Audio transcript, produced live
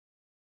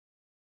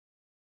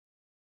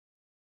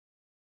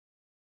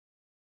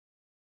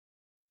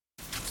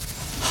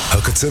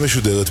הקצה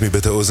משודרת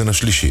מבית האוזן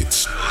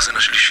השלישית.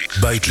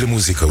 בית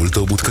למוזיקה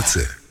ולתרבות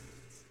קצה.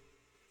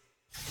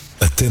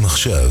 אתם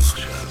עכשיו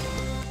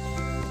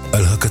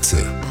על הקצה.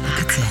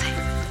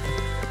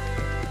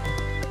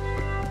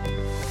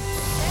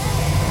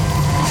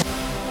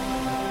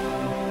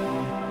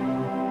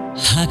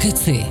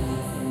 הקצה,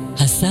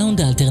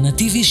 הסאונד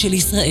האלטרנטיבי של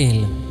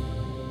ישראל.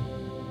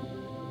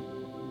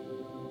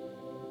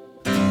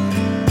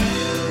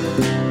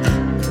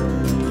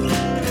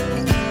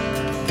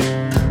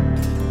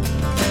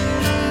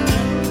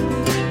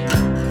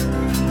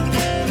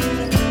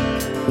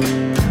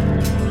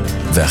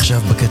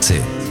 ועכשיו בקצה,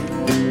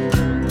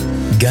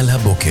 גל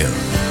הבוקר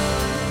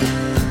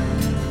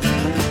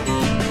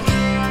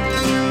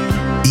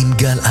עם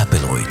גל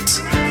אפלרויט.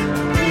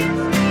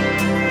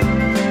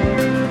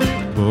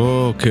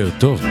 בוקר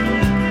טוב.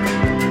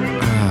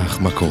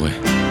 מה קורה?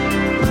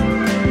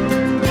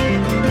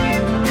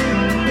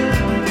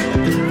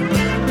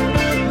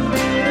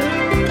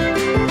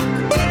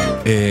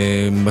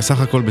 בסך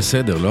הכל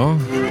בסדר, לא?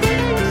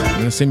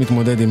 מנסים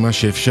להתמודד עם מה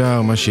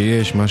שאפשר, מה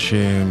שיש, מה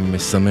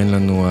שמסמן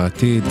לנו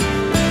העתיד,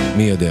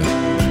 מי יודע.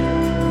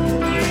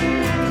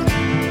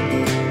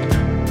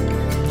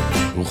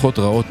 רוחות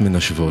רעות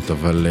מנשבות,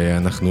 אבל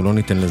אנחנו לא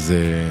ניתן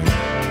לזה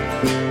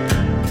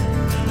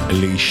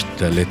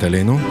להשתלט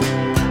עלינו.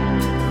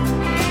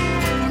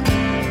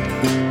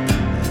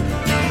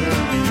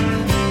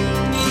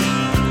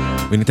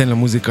 וניתן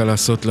למוזיקה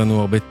לעשות לנו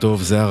הרבה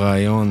טוב, זה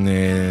הרעיון,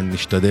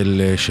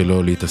 נשתדל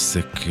שלא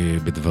להתעסק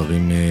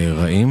בדברים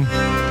רעים.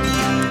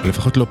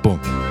 לפחות לא פה,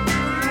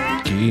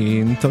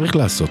 כי צריך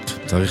לעשות,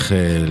 צריך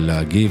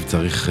להגיב,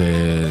 צריך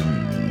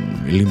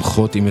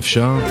למחות אם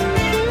אפשר,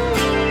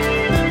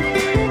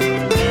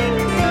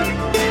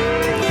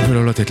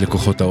 ולא לתת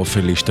לכוחות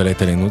האופל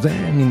להשתלט עלינו. זה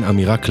מין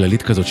אמירה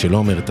כללית כזאת שלא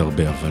אומרת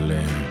הרבה, אבל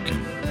כן,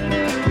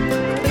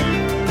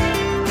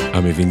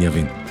 המבין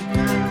יבין.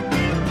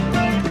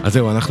 אז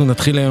זהו, אנחנו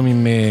נתחיל היום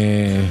עם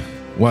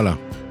וואלה,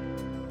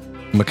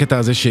 עם הקטע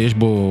הזה שיש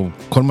בו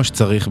כל מה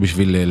שצריך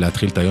בשביל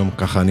להתחיל את היום,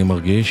 ככה אני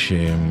מרגיש.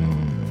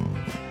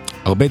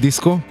 הרבה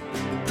דיסקו,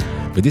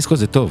 ודיסקו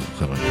זה טוב,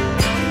 חבר'ה.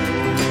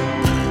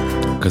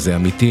 כזה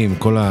אמיתי, עם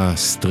כל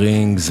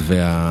הסטרינגס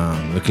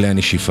וכלי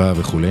הנשיפה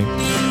וכו'.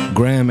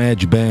 גראם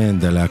אדג'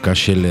 בנד, הלהקה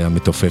של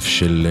המתופף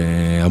של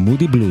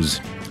המודי בלוז,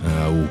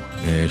 ההוא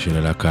של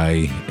הלהקה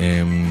היא,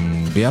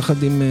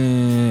 ביחד עם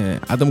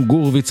אדם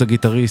גורביץ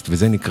הגיטריסט,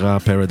 וזה נקרא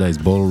Paradise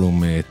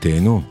Ballroom.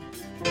 תהנו.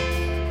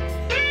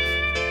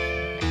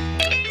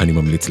 אני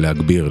ממליץ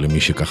להגביר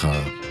למי שככה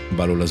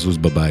בא לו לזוז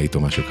בבית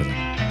או משהו כזה.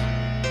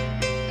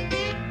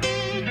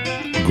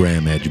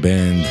 גראם אדג'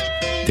 בנד,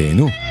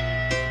 תהנו.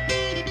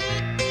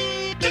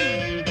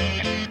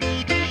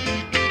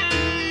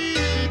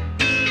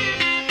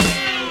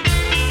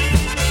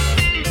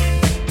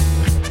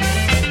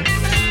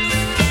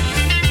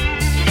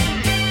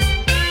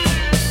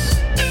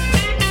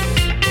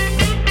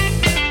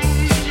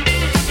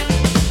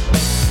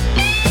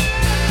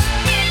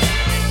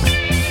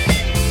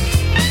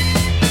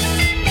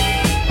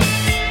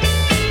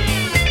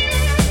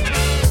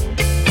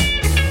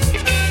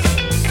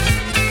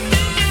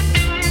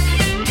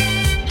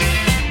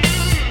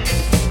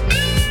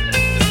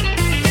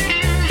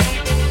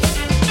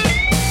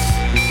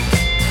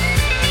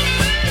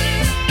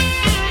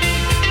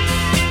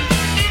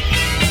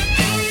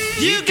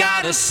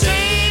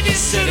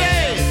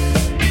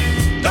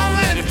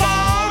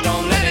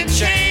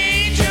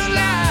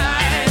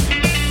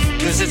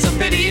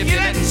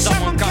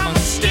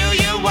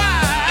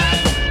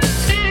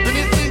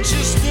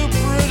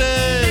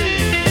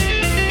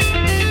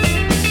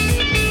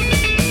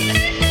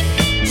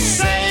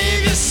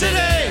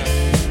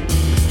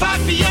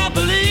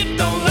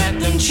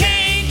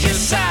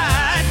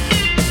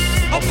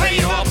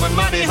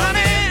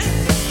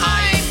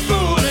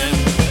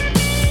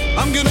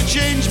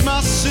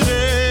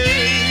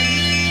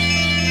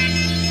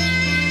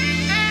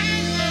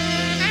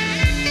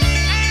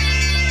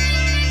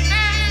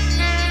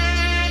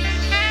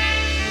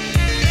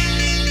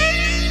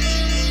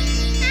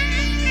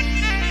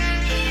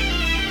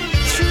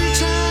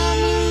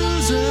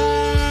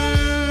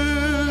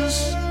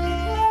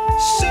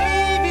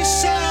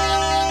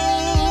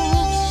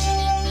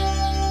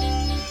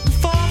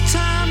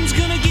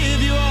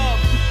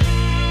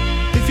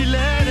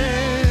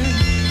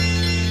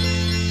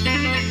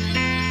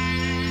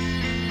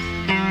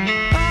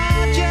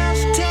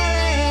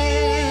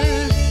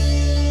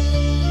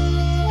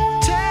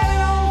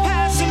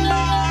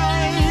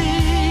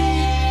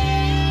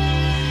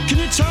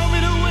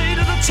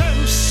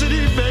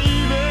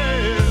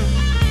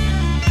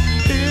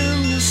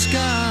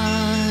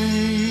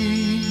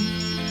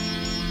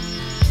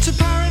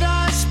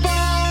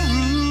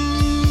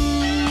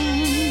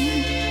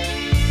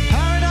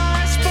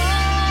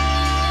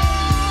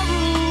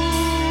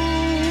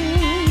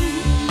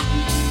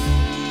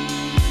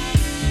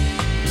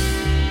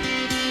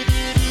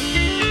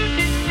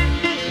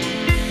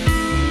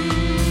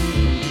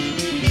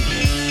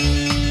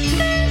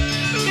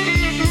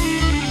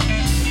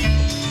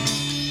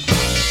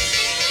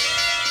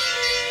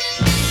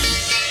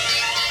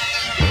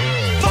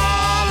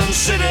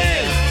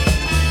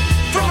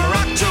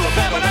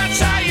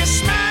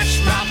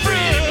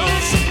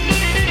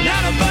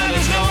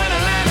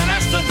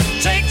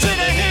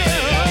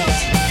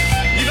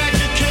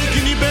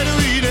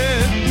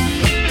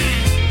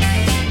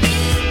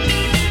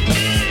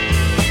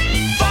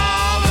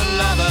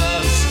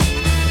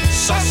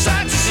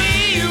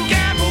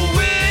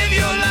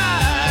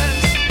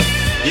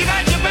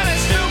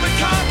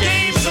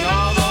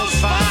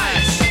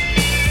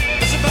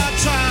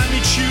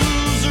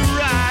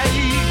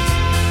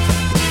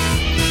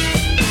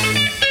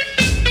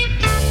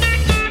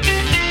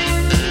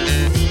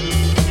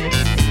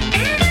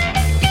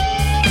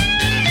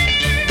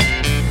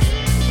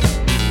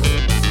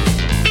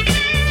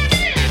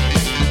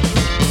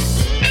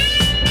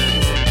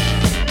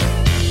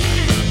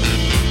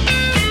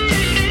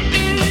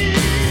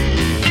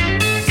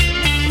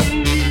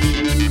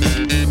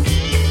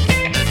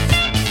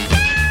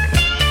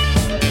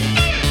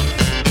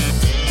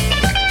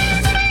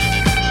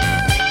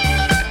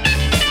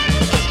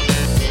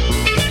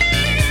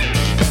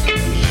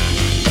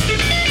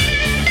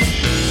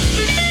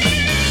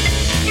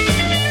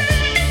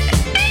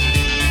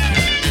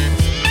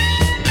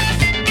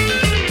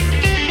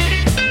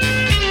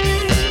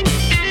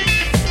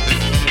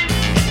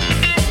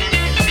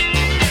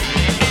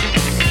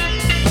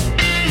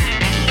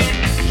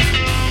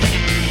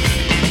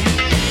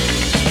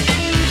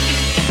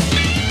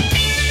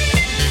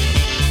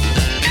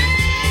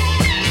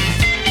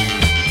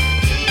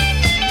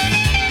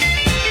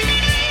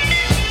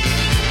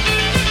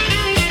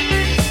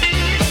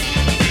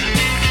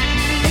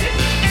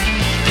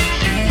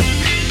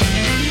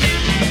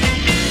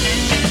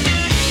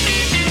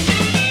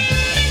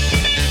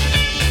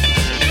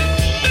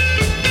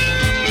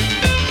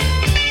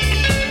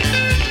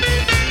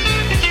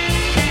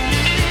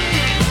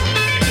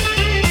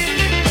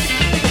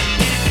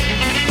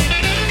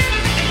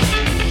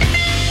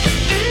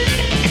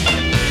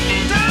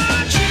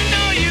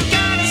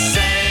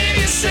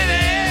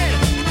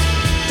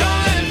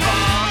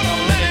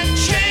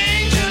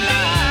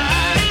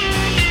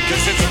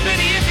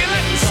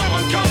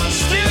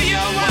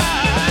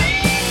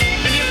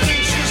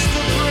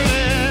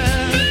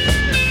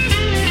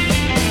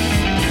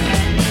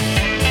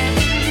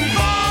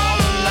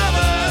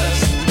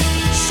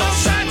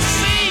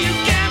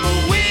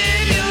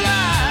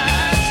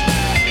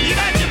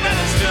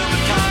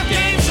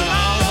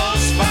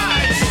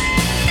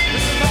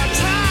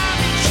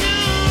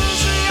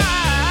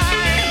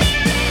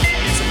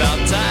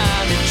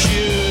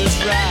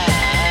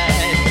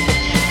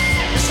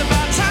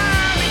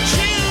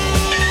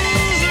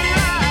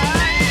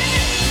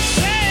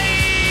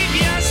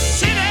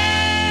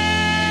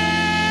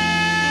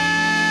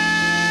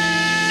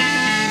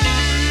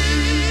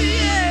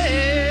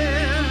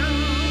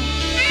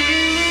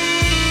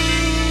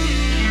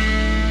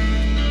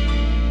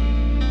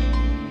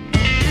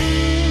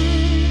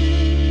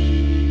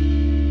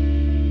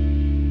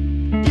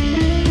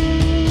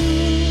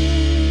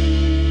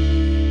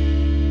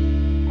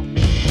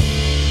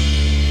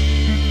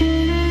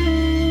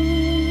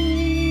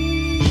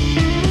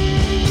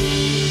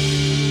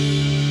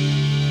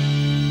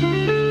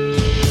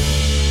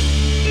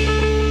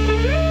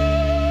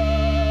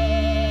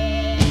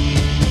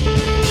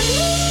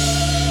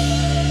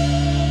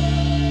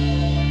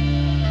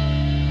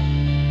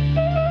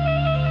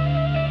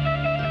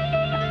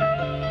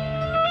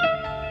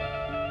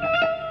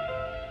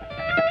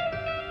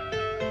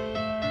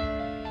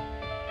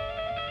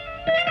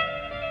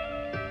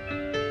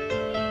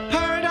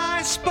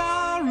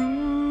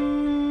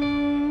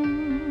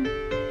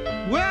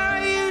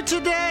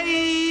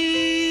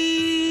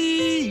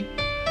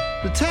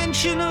 the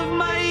tension of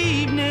my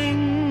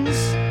evenings.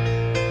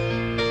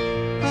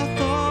 I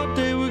thought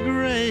they were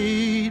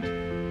great.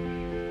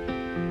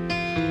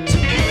 To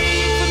pray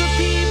for the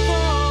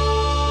people,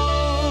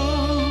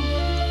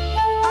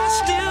 I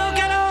still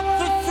get off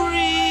for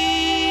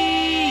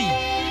free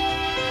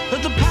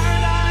at the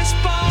Paradise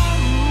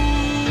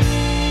Ballroom,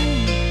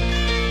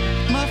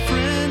 my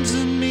friends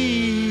and me.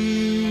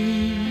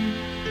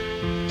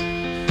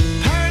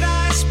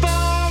 Paradise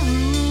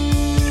Ballroom,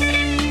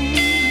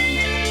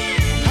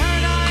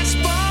 Paradise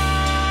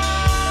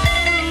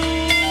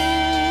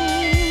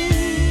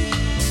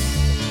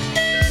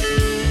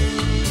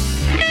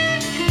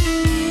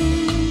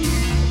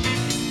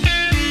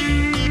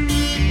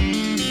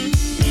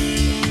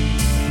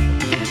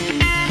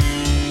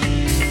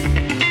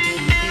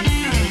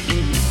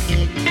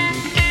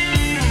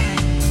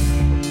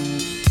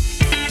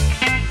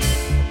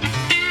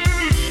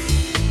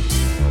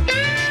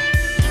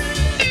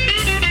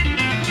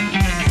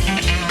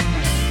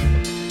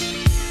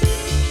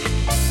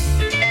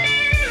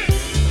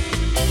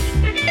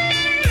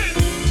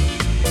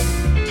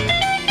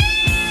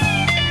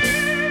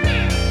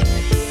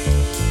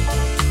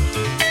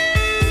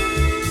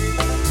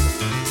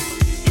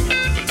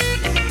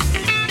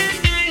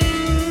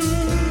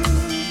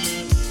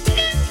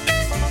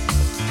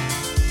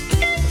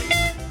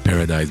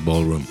Paradise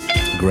Ballroom,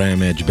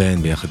 גרם אדג'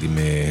 בנד ביחד עם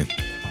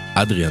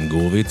אדריאן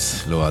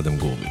גורביץ, לא אדם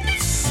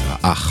גורביץ,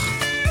 האח.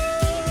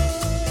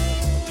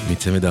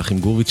 מצמד האחים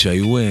גורביץ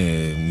שהיו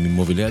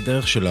ממובילי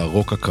הדרך של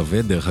הרוק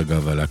הכבד, דרך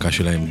אגב, הלהקה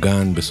שלהם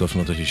גן בסוף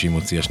שנות ה-60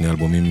 הוציאה שני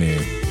אלבומים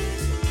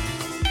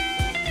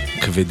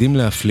כבדים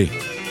להפליא.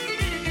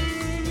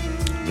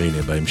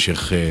 והנה,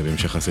 בהמשך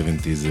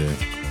ה-70s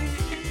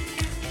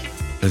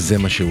זה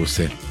מה שהוא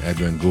עושה,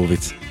 אדריאן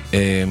גורביץ.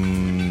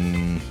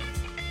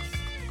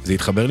 זה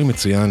התחבר לי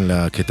מצוין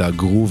לקטע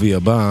הגרובי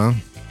הבא,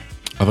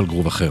 אבל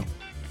גרוב אחר.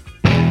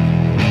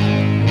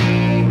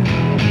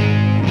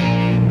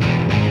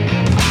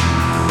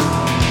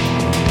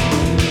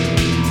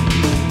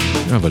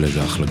 אבל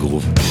איזה אחלה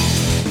גרוב.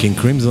 King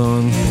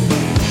Crimson,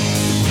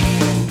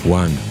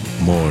 One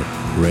More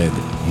Red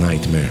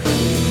Nightmare.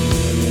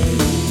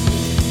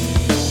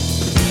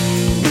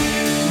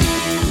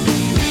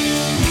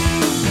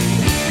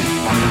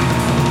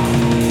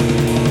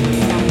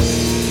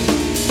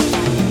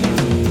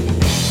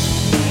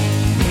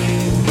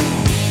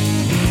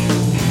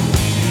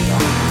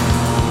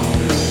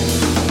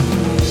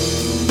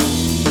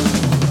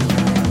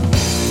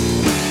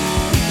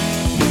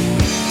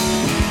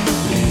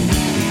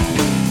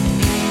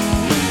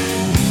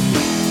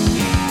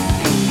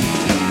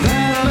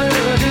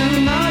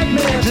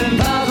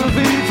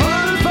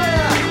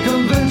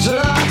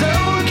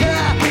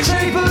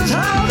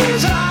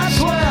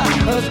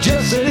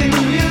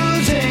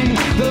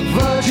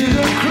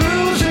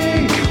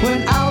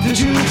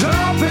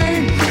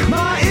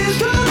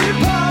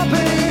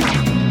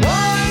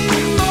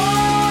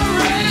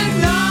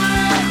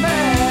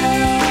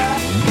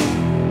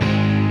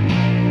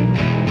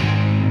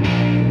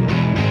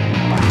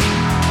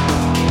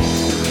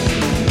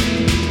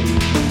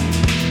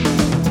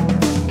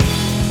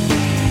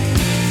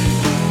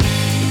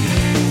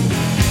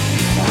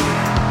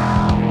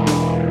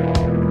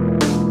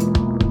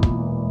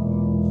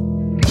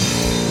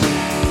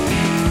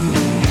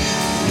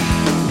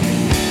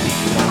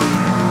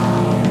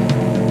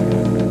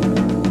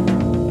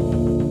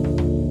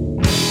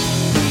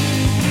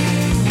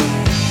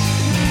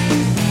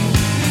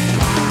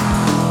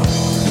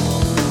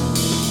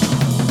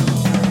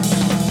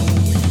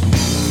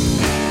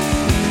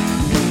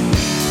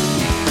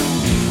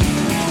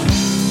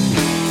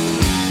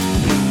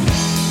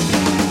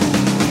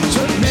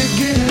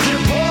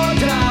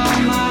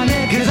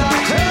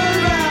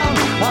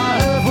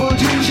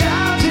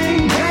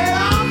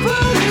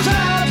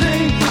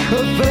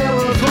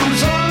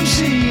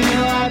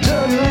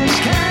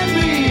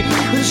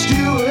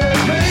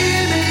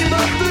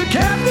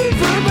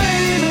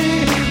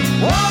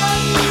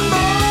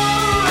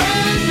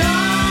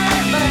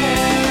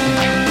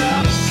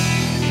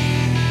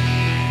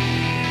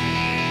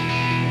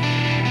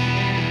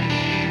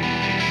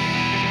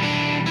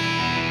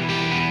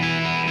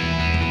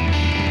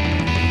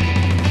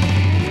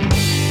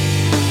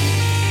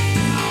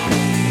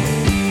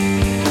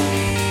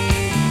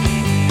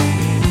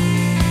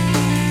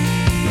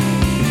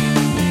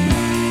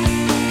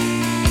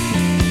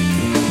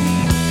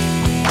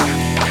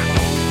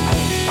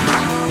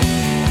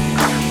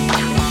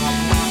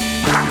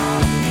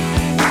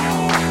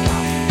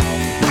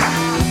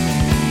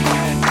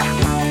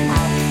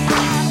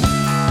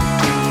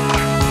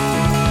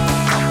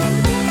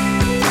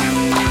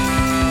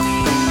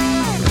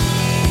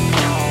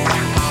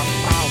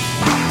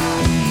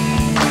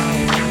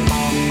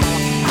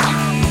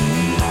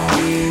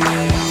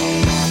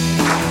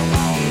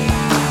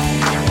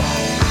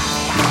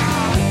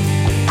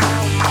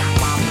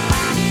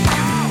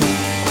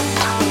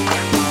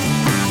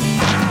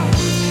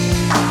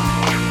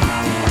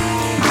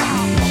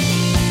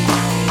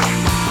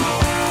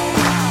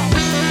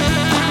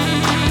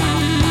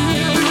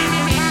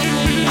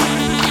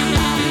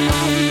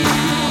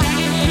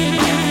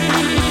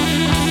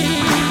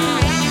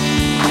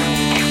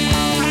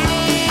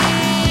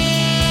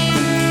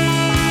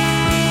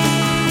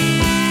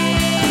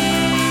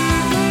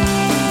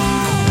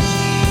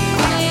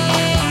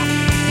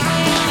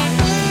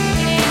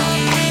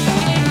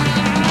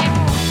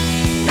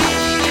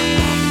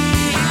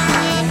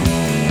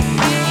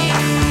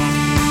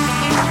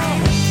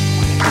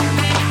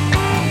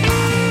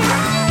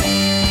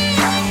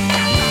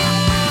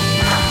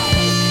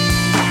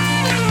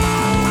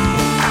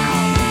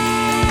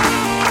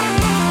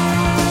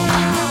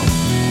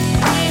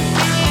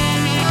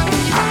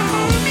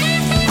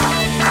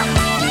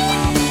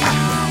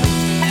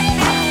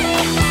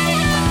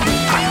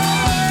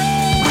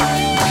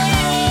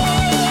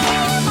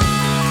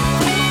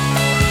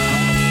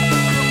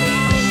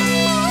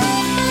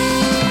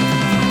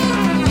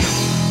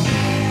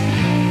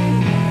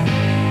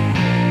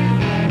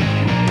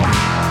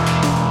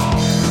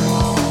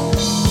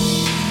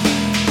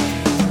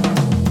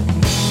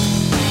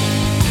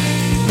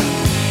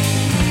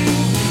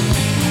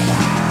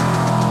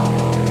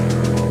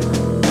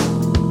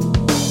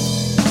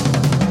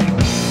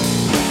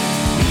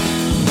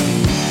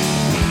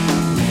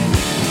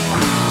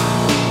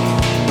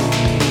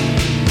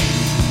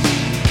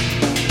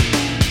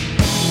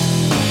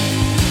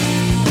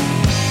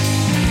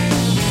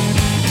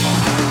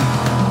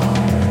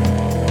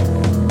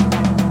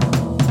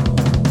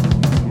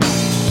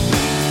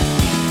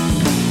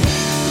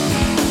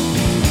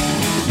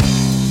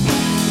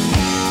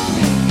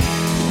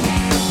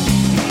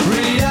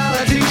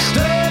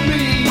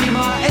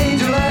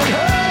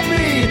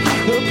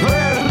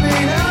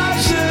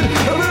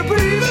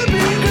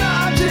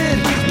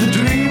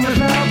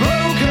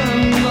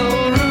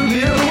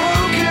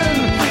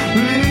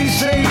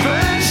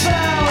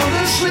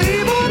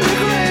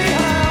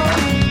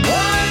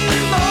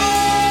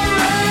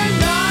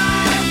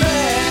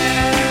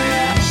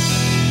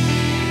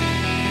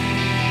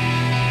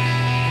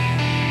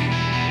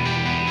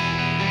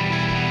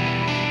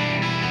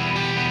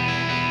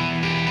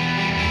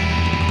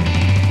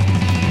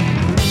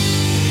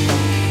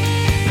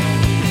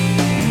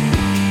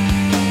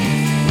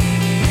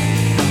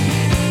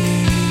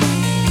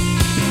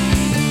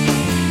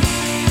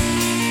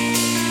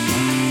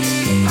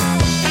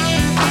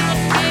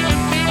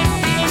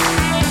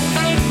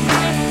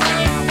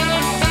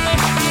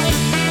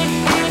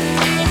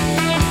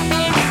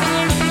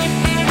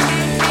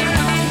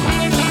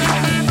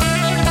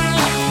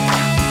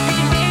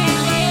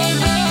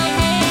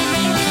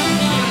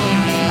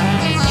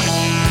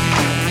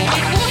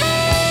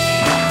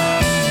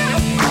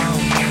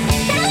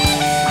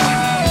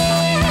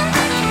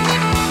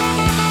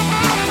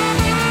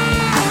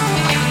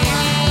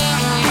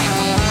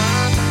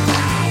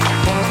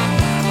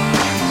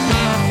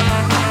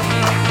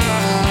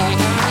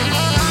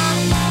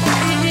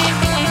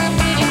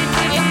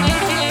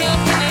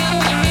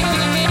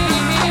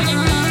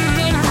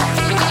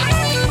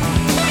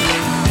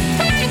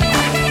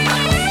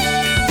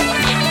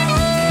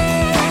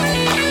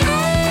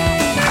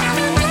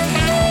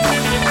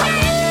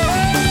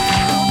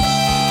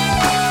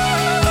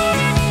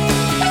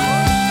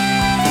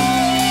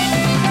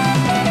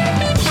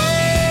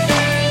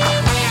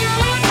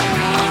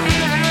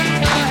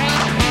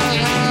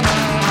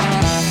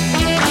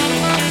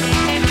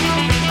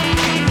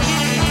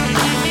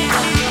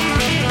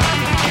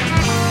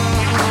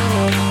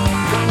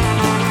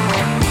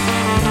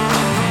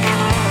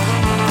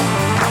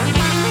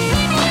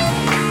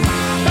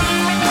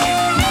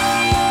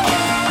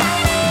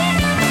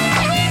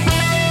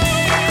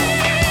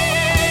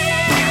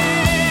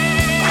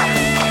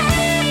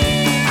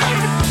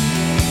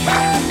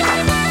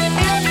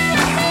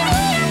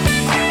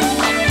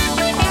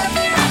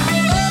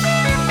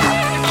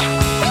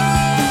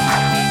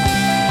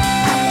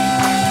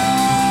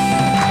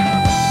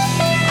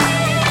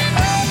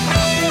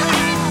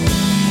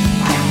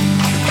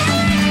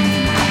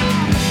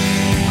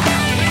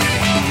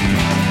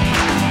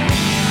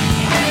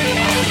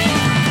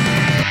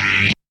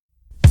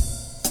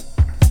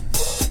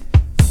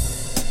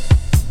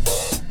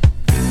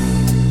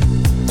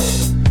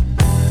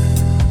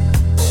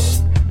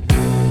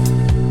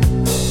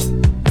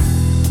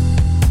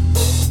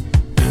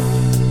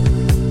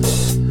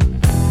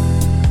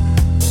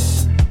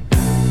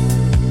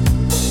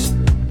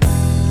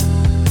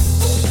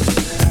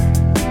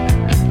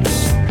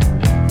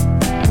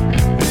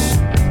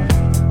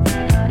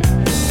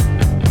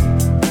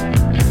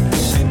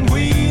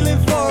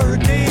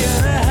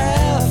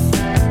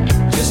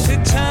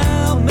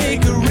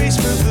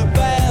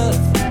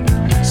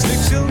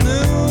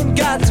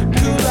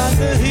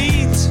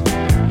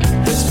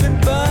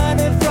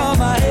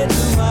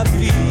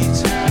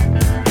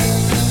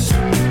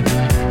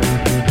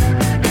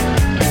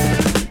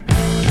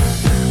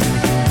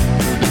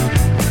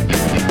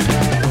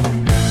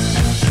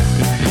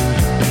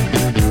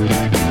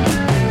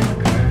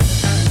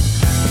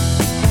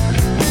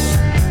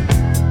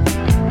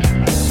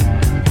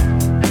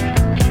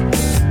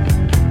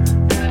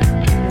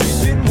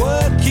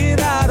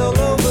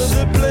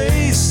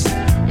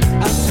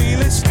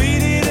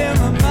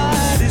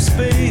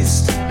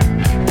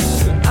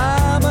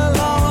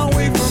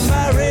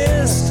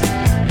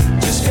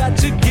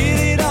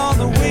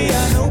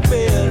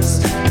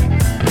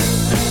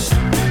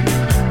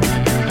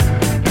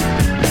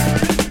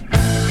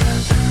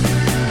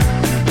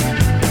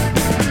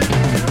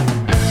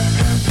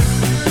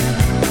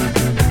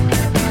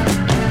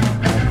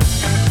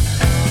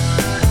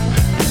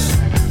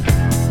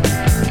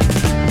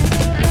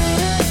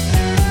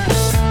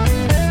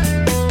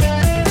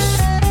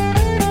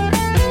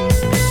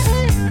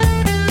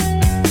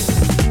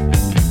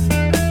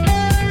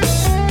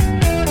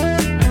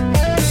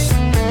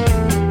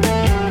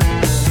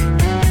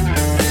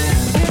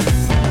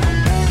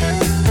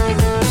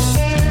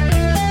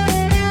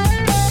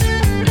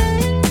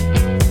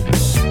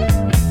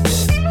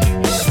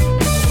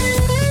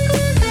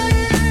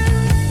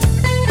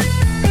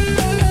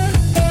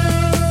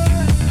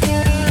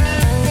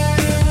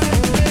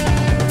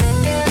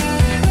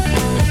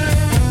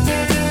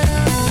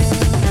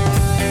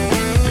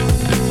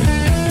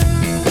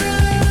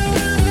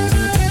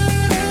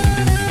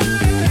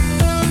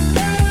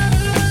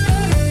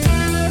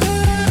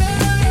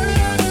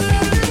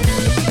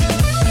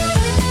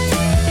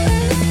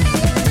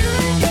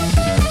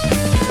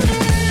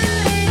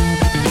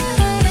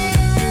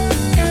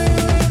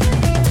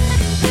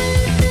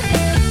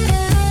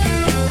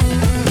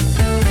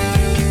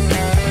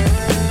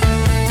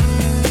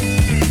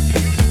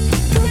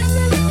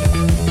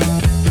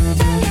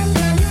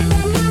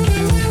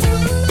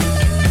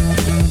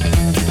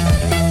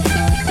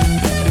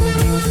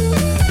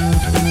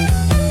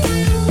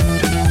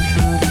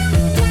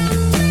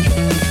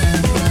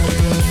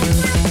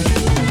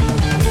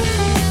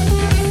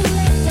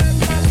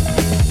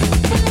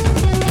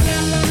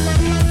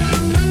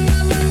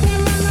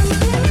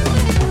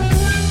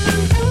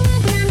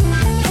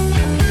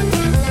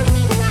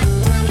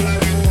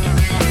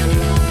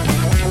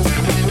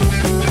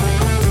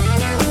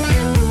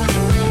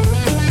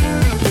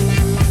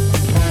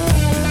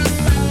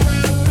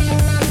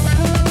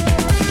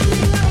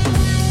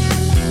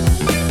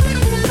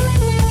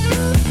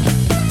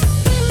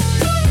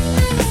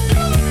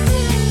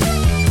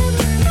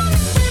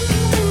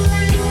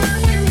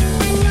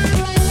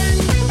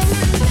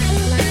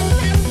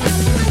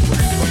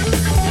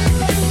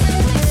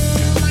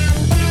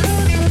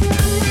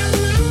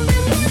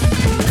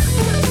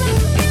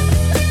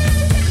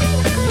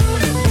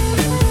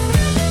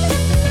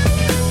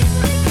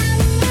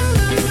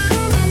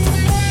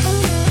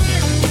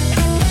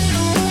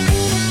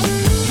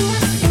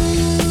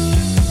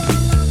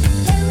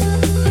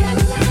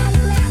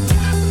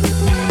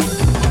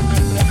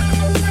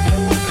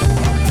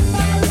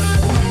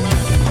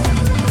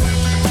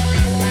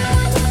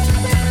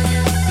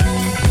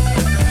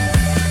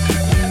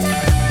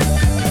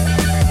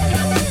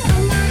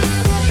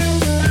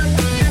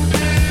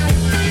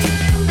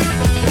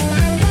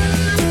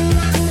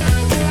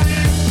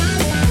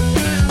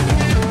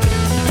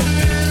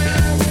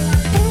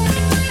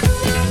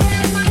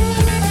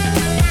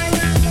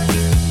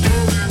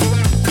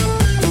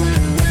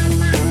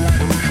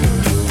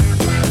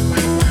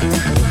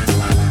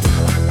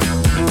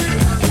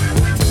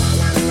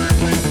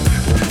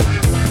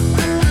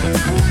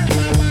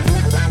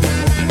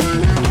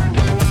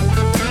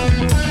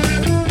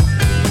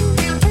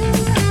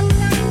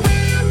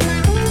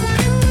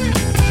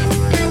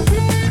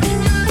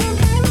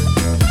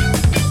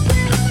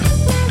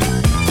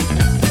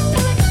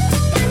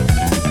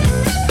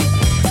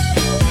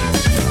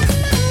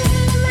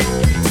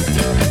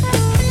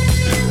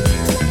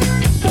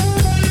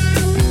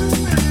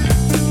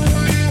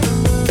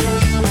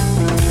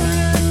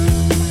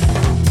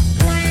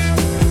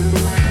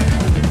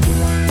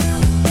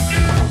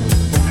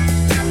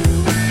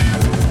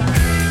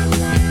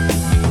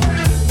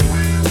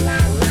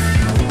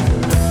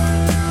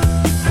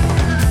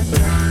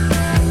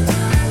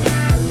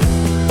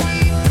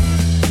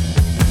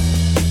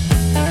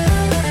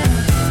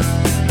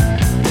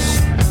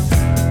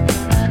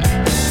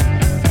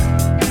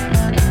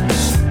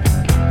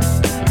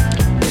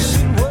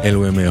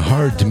 אלו הם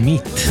hard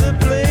meat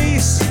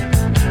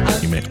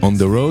עם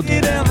on the road.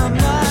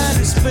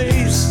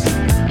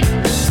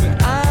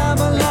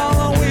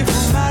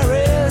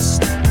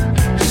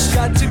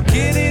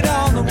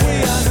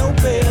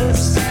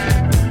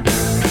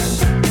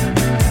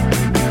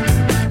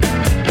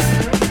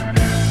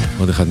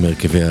 עוד אחד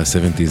מרכבי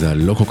ה-70s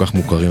הלא כל כך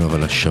מוכרים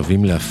אבל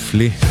השווים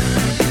להפליא.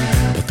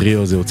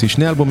 הטריו הזה הוציא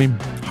שני אלבומים,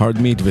 Hard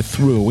Meat ו-Through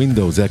a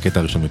Window, זה הקטע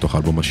הראשון מתוך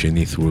האלבום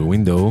השני, Through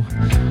a Window.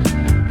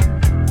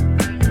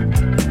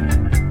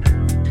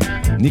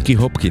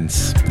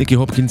 ניקי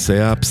הופקינס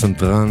היה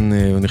פסנתרן,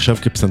 הוא נחשב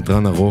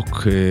כפסנתרן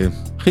הרוק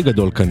הכי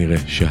גדול כנראה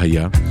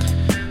שהיה.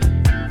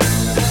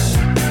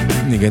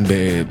 ניגן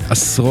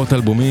בעשרות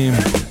אלבומים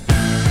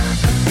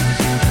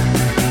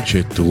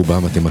שאת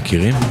רובם אתם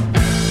מכירים.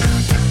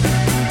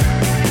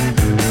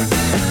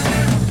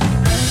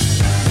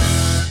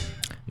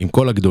 עם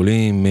כל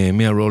הגדולים,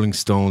 מהרולינג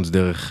סטונס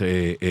דרך,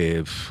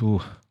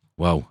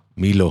 וואו,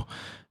 מי לא?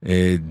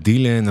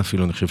 דילן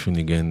אפילו, אני חושב שהוא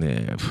ניגן,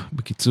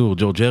 בקיצור,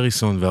 ג'ורג'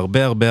 הריסון,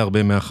 והרבה הרבה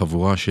הרבה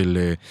מהחבורה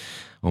של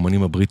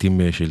האומנים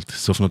הבריטים של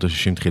סוף שנות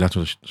ה-60, תחילת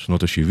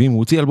שנות ה-70, הוא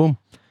הוציא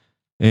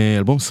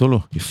אלבום סולו,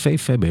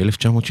 יפה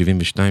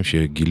ב-1972,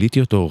 שגיליתי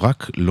אותו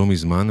רק לא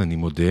מזמן, אני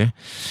מודה.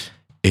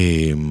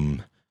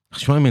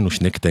 נשמע ממנו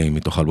שני קטעים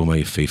מתוך האלבום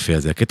היפה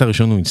הזה. הקטע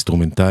הראשון הוא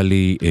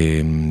אינסטרומנטלי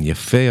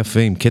יפה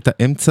עם קטע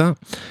אמצע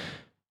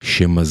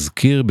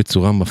שמזכיר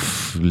בצורה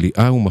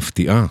מפליאה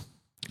ומפתיעה,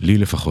 לי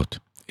לפחות,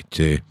 את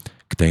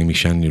קטעים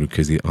משן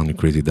on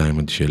a Crazy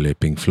Diamond של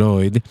פינק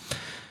פלויד.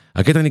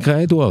 הקטע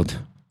נקרא אדוארד.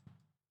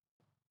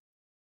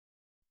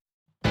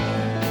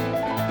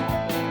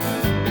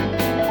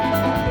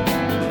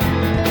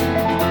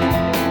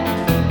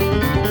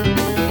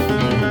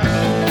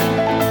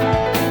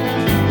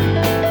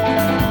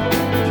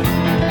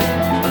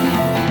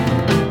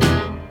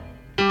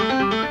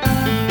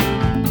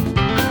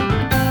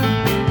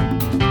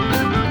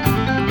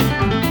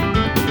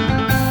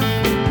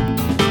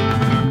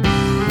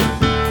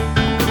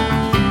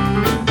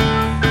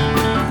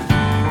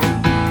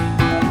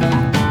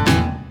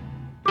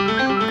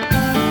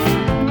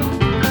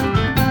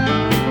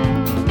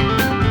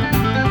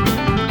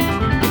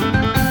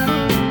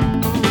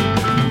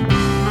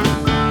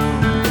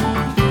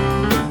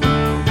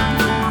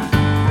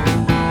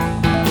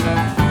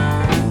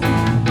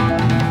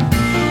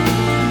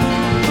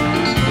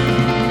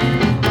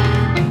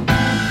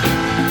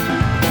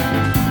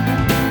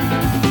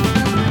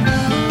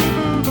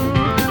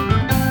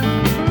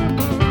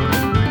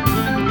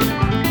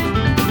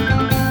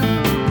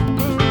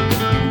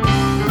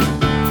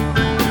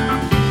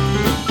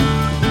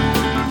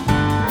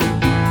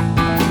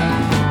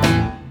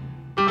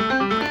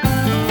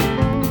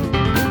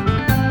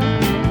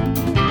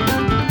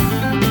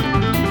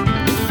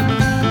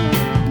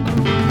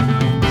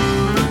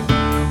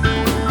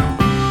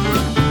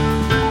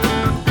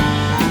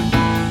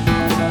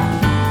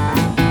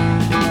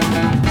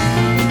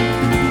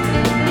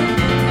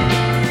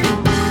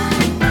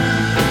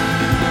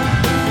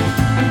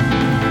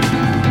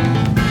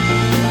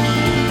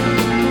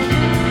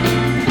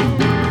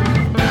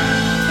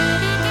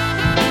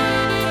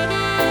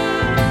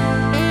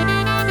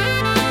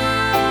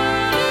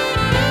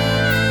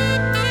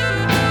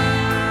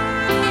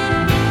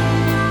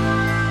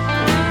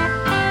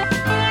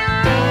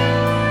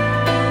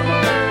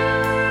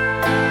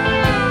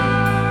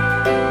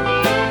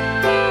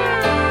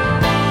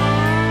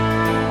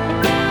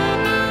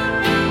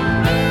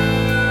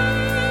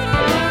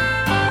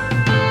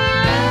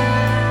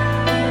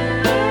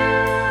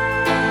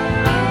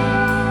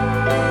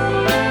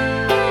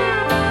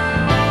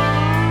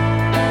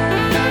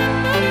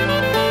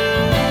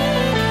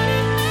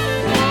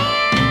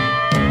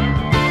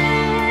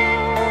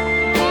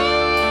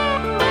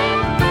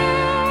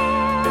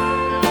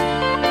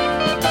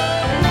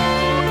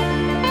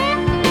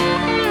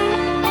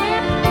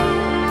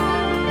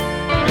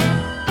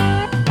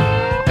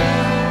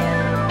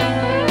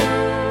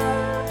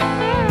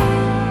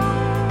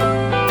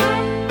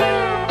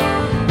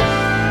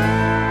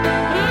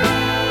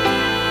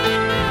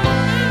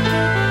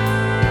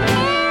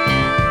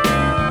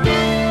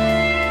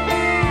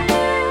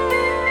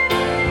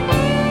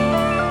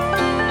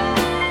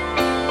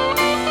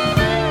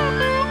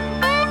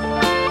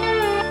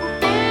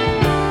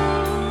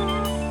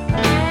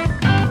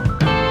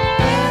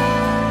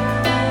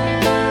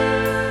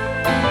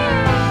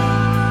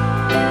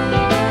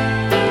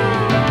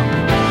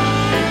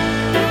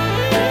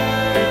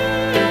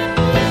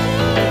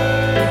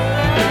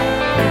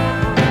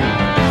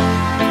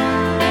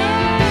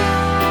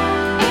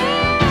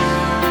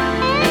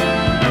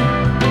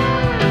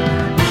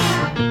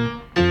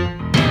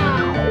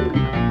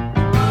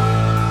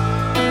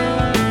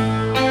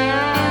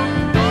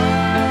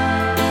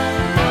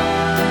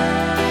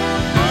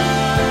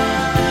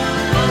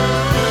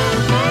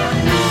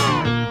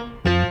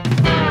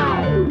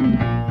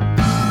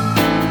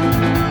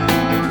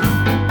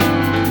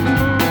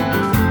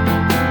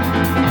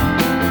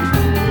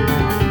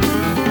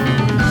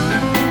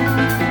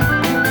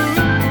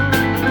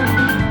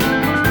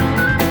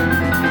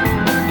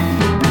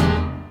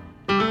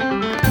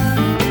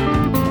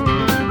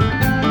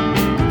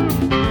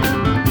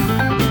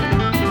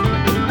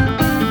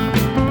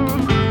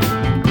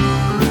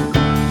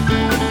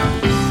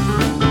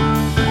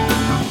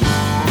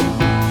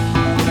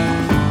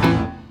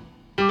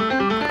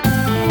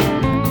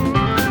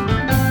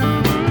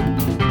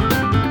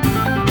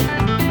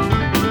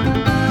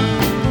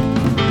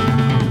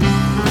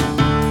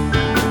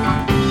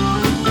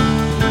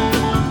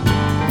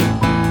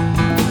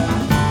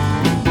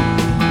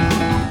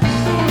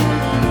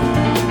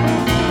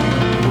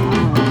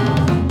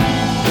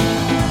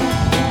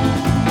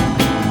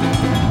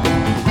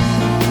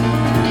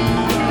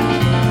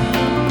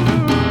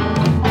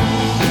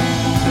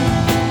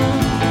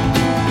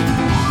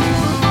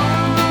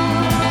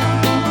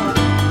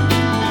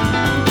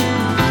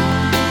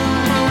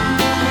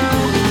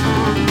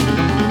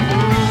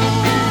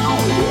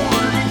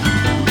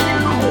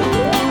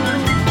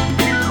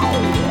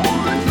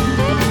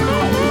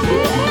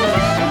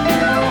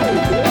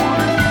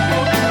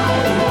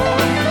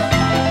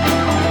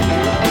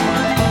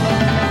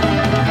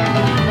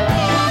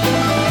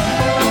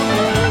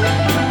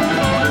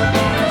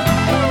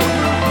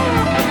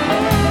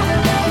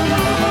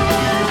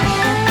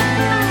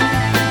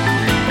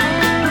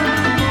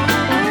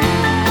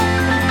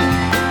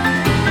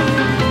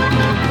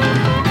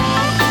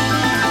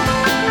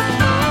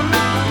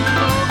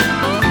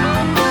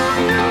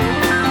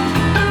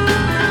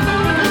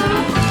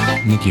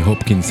 ניקי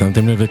הופקינס,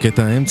 שמתם לב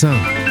לקטע האמצע?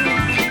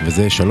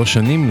 וזה 3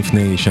 שנים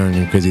לפני שיין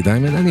עם קרייזי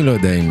דיימנד. אני לא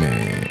יודע אם...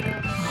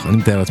 אני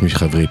מתאר לעצמי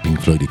שחברי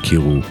פינק פלויד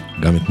הכירו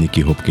גם את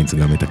ניקי הופקינס,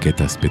 גם את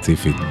הקטע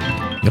הספציפית.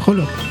 יכול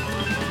להיות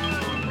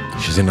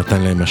שזה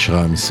נתן להם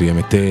השראה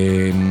מסוימת.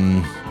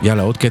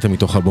 יאללה, עוד קטע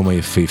מתוך האלבום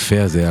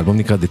היפהפה הזה. האלבום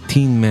נקרא The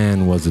Teen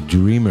Man Was a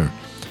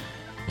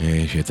Dreamer,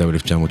 שיצא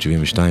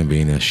ב-1972,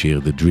 והנה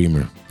השיר The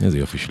Dreamer. איזה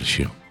יופי של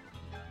שיר.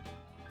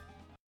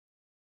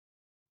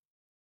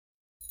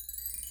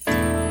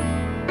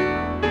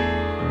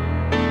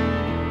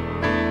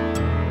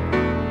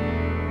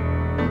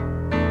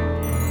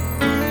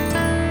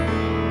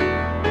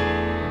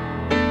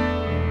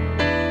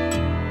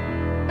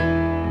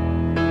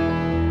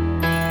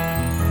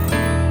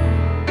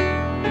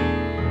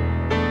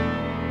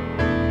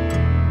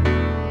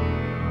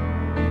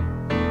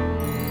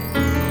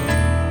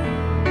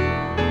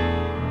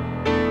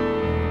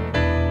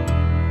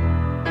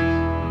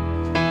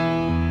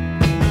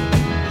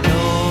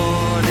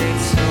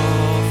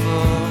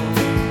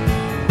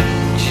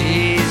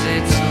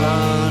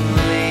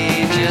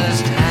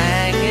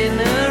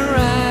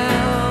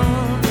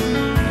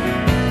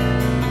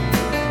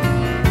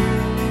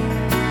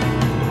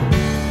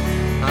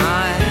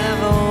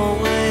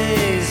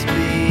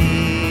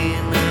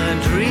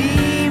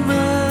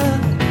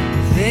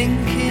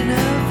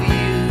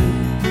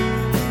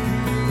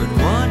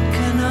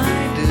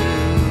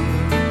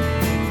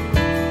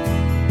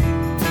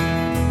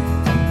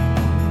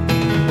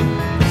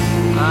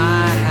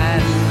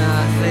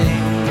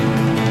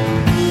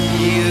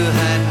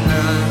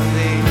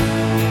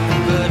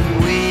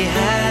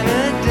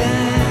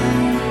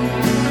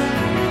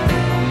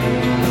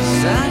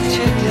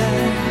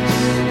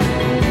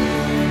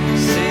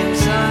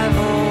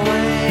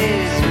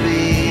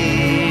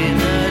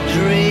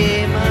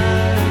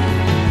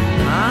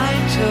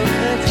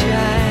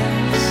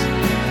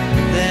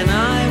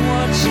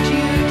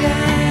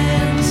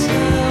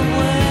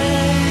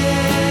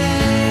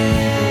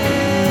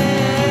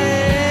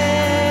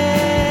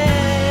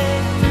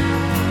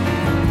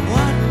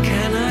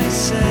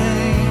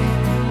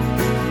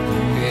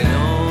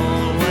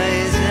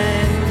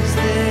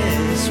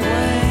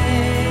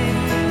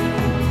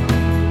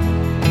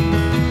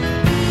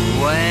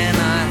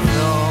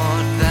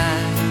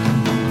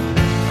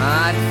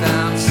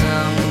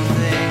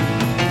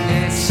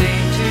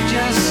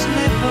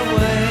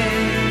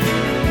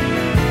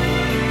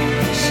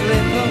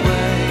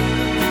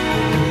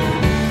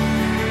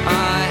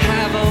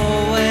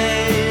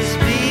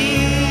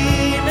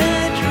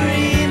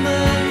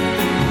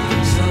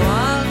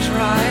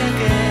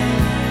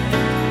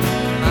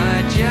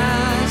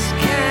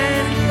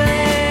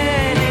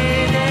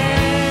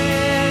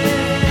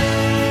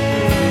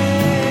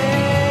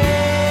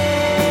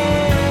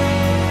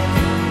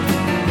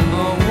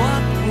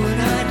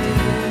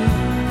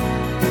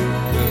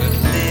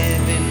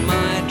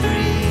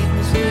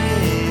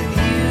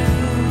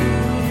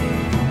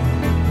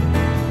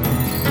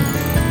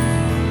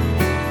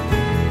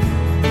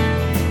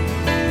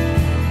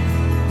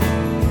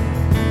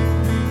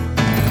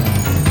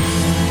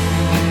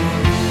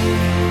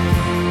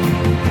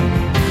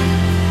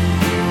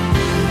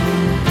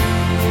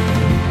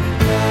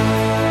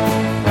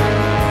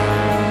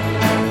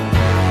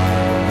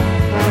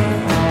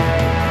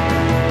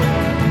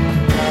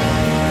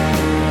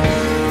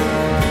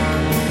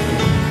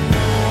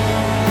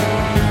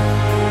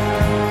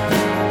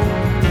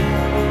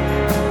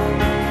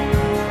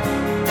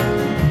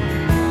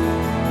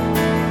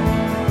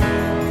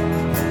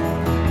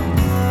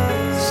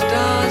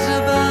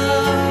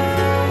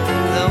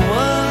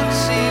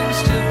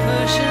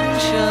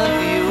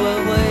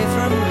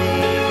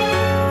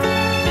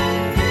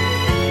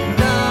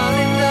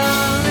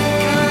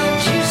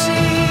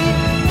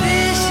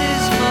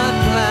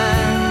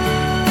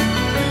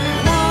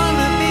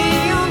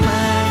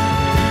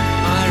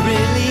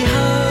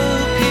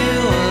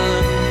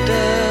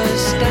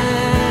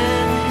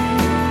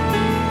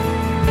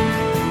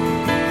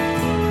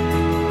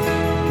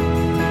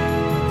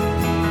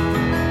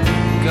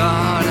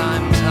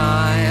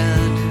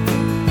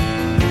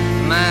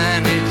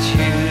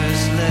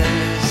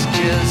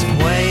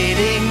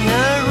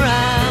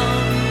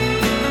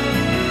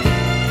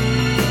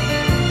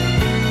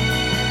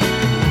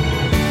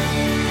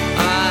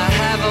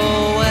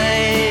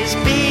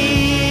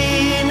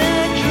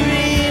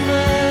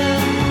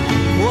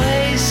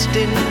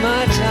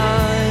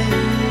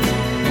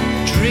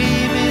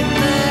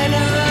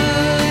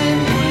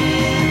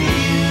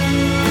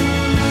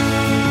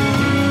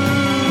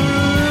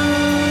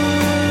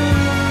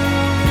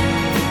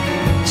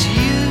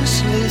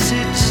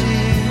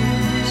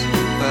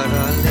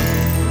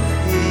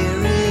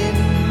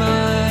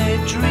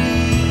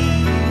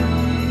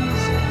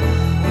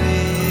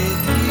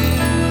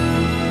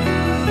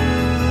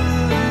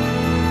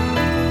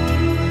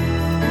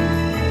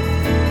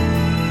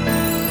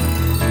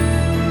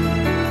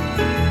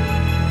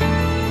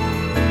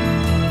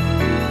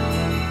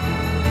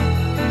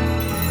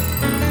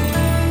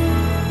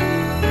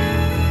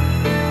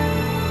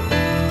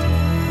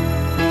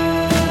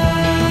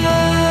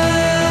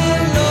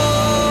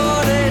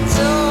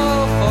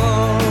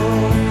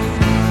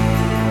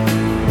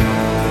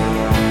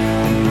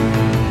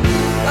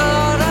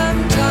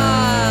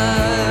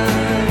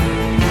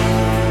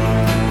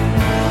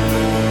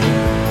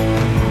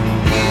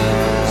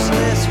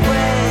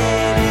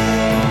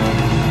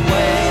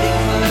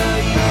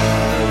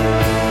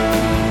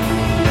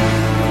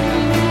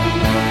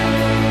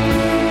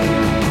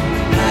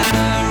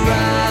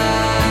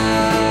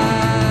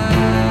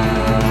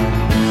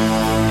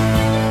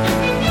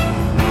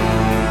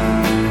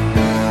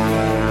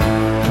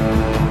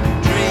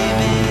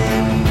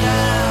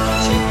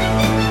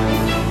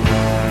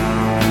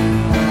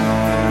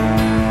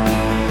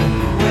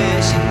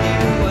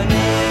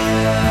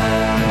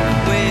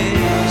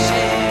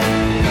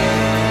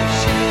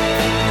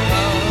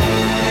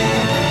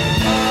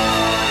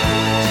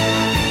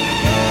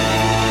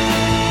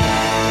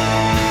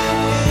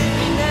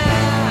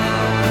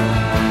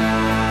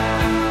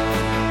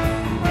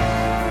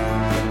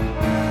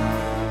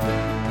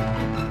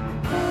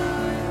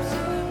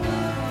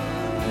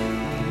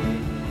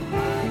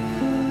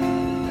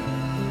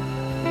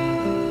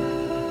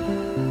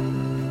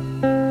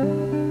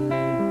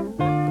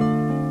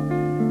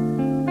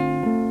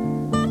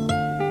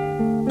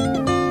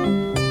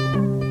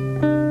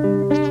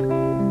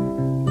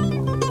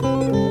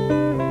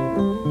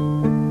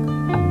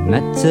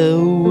 Met a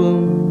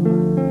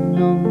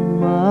woman on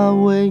my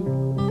way.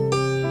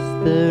 She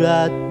stared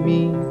at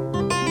me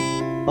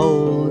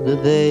all the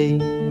day.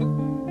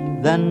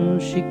 Then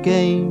she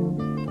came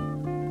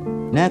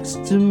next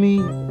to me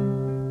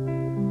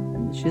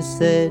and she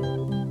said,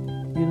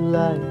 "You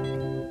like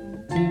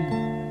tea?"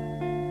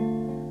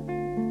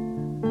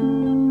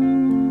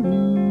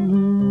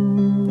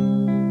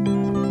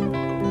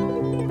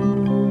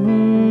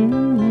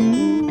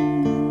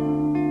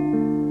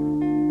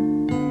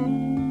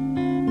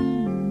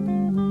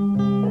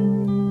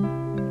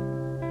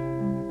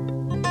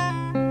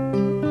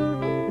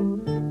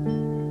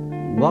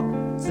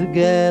 Walked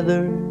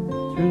together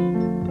through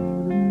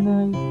the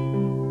night,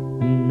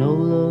 and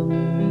all of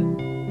me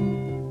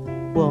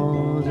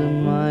was a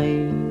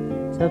might.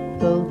 I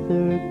felt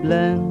her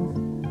glance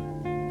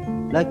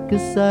like a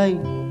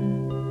sight.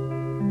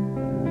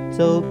 I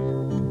talked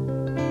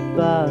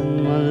about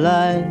my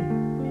life.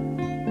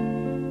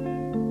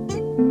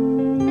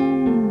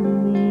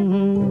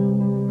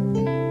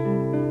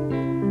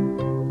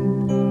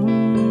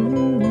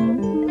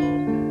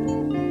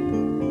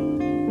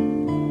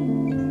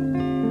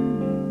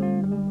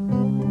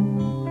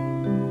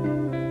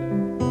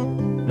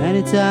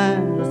 Many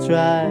times I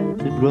tried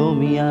to grow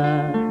me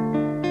up,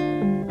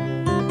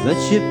 but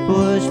she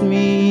pushed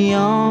me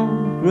on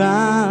the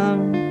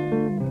ground.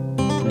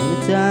 Many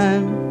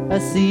times I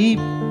see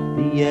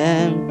the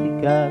empty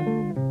cup,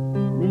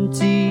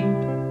 empty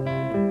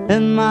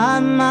in my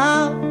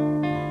mouth,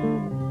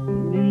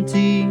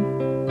 empty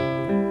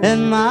in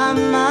my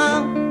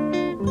mouth.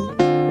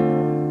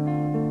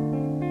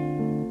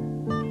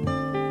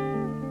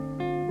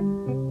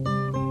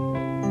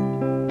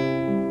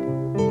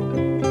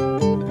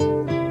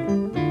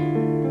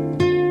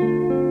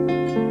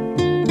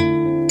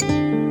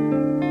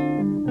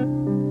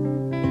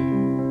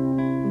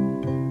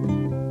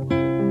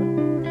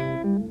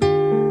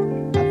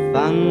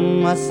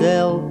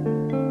 Myself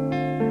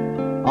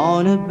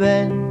on a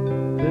bed,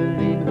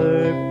 feeling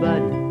her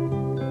body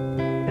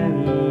in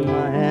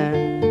my hand.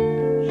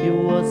 She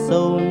was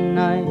so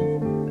nice,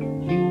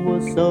 she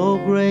was so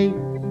great,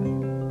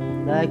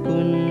 I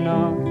could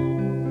not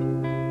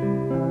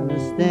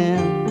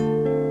understand.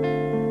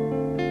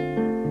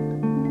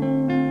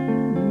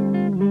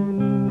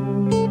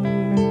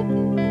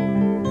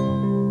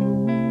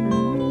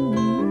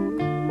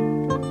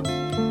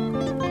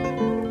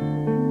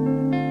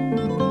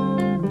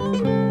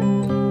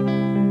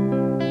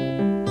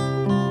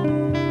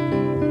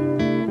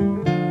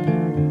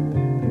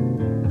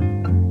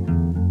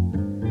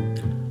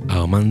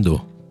 ארמנדו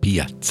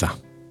פיאצה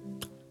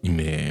עם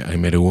I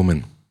Met a Woman.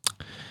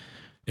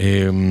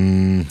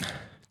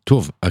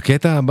 טוב,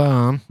 הקטע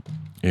הבא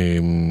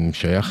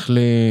שייך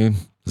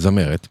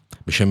לזמרת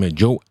בשם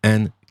ג'ו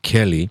אן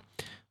קלי.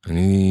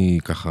 אני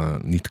ככה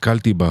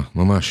נתקלתי בה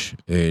ממש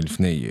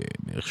לפני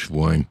בערך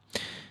שבועיים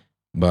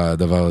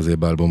בדבר הזה,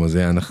 באלבום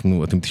הזה.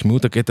 אתם תשמעו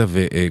את הקטע,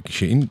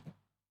 וכשאם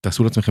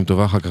תעשו לעצמכם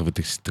טובה אחר כך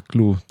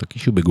ותסתכלו,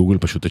 תקישו בגוגל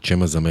פשוט את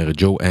שם הזמרת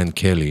ג'ו אן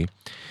קלי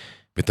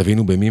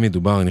ותבינו במי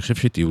מדובר. אני חושב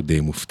שתהיו די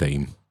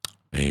מופתעים.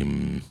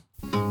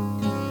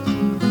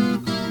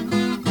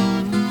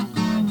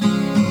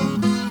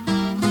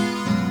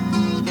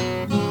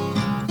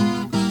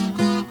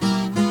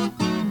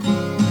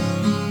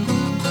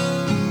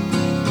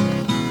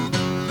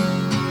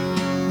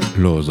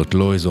 לא, זאת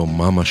לא איזו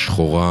מאמה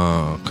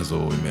שחורה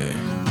כזו עם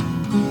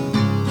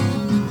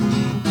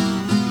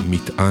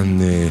מטען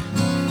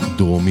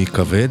דרומי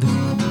כבד.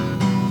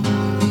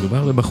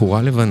 מדובר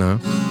בבחורה לבנה,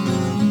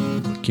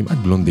 כמעט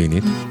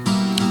בלונדינית,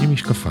 עם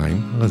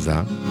משקפיים, רזה,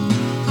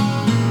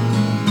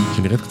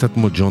 שנראית קצת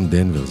כמו ג'ון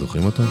דנבר,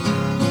 זוכרים אותו?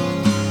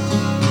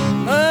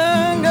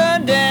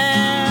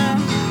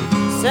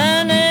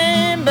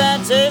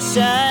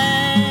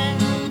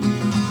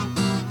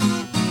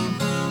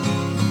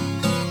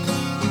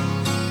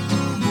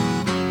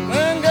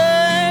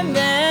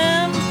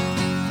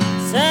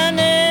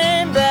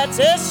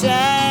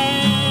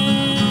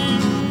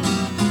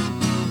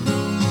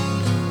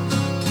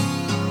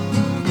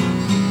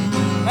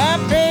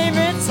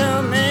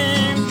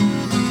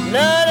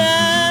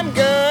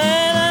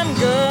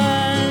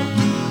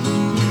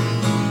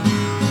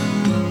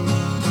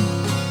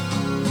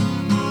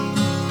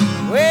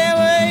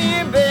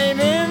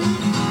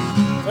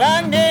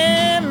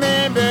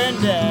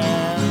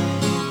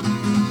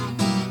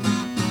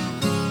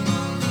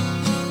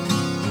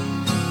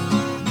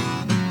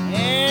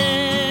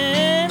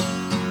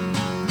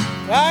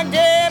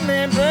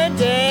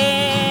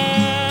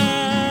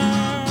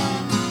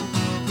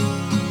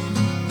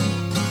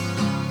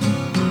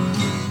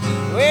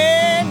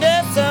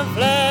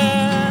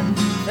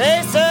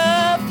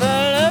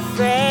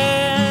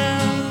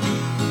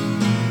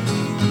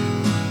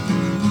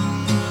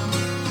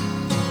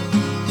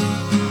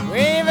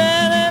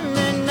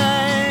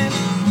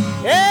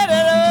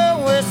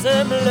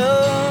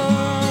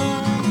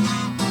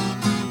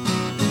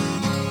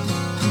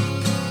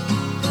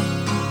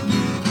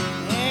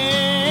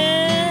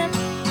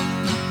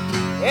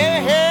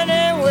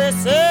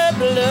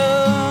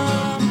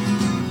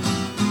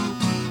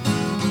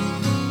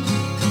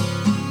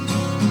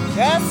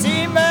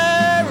 see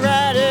my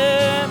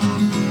rider,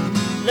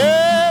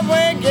 love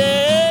we're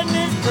getting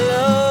is close.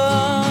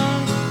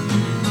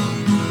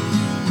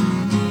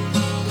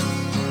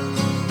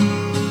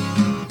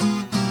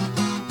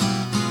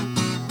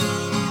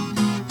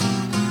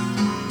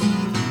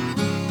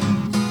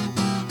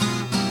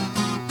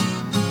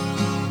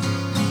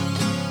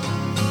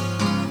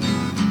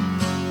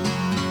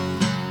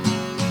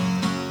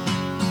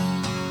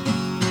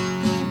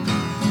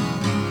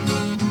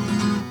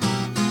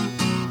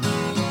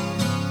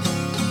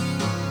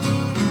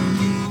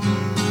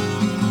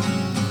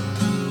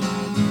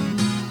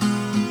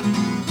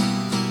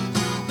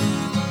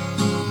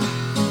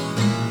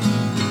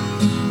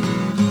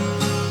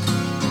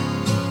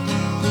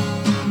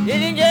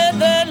 Didn't get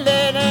that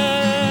letter,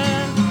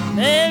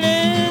 nailed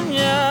in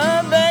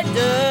your back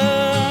door.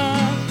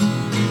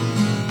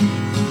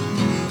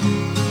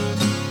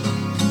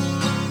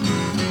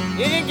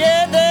 Didn't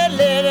get that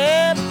letter,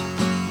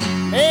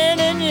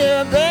 nailed in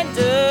your back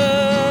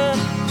door.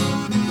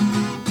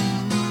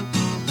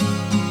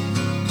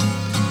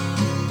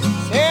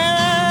 Said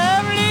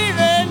I'm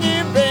leaving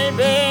you,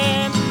 baby,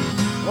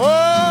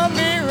 won't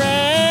be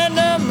right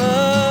no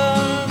more.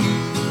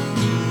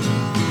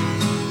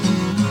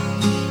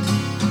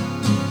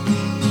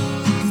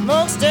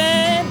 Smoke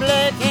stay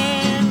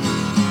blackened,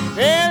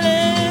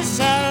 really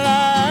shine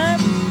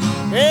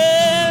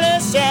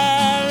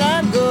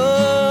like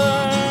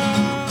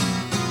gold.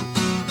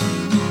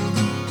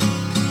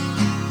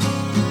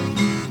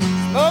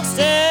 Smoke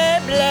stay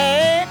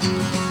black,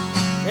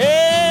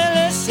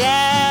 really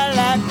shine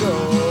like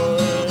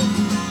gold.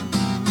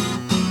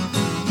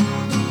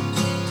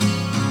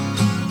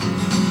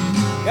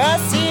 I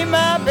see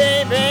my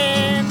baby,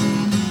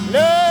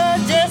 Lord,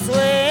 just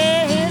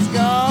where he's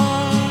gone.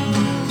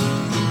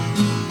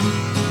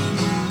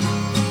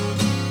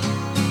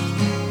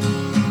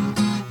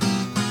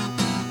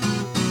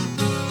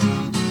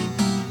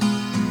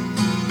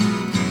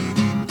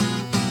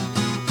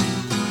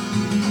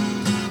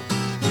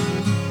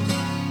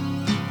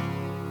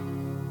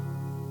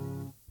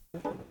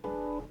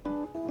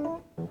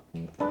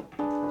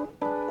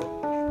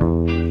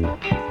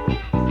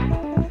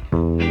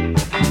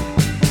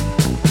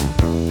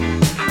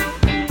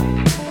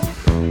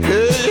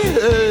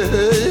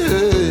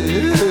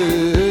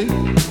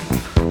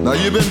 Now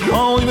you've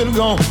been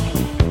gone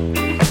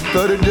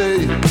 30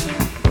 days.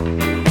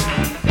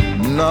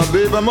 Now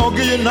baby, I'm gonna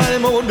give you 90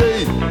 more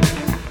days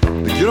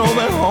to get on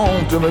back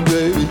home to me,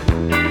 baby.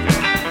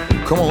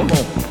 Come on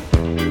home.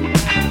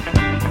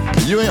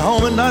 If you ain't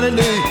home in 90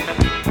 days,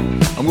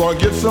 I'm gonna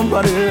get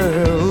somebody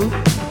else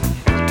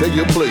to take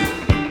your place.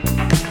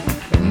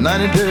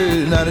 90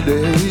 days, 90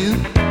 days,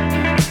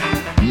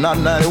 not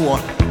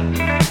 91.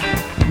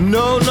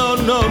 No, no,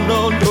 no, no,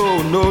 no,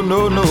 no, no,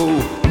 no.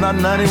 Not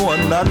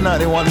 91, not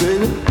 91,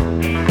 baby.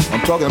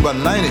 I'm talking about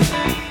 90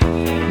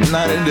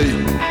 days.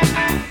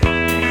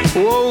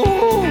 Whoa,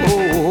 whoa, whoa,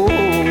 whoa,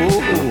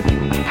 whoa.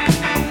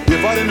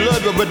 If I didn't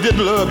love you, but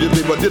didn't love you,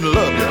 baby, I didn't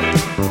love you,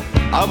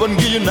 I wouldn't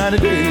give you 90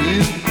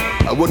 days.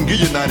 I wouldn't give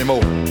you 90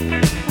 more.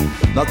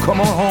 Now come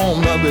on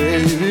home now,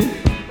 baby.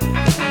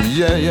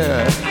 Yeah,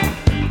 yeah.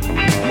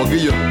 I'm gonna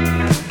give you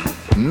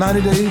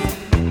 90 days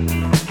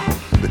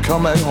to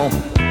come back home.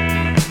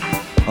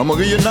 I'm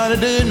gonna give you 90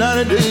 days,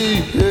 90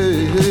 days,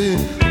 hey, hey.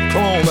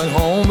 Come on back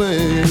home,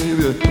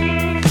 baby.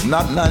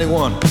 Not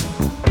 91.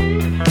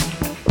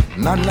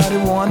 Not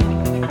 91.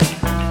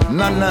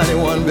 Not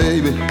 91,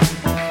 baby.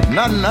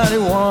 Not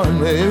 91,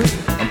 baby.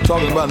 I'm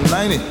talking about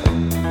 90.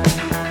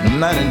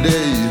 90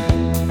 days.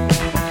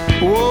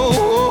 Whoa,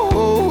 whoa,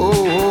 whoa,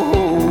 whoa,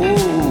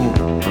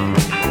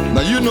 whoa.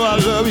 Now you know I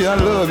love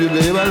you,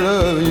 baby, I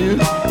love you.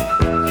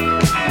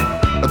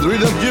 But the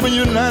reason I'm giving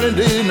you 90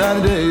 days,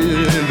 90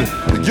 days,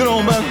 to get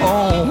on back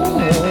home.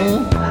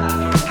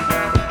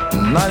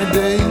 90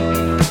 days,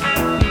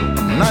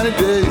 90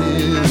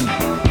 days,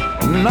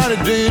 90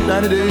 days,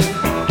 90 days.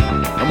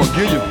 I'm gonna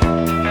give you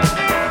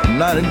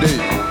 90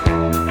 days.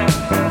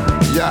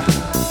 Yeah,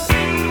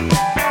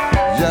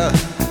 yeah.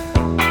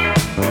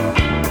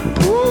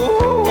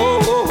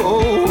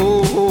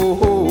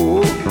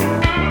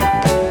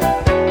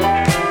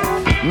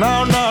 No,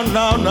 no,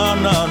 no, no,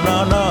 no, no,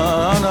 no,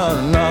 no,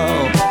 no.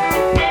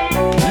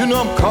 You know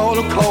I'm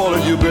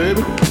calling you,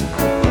 baby.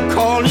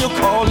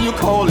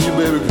 Calling you,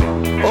 baby.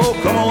 Oh,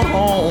 come on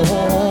home.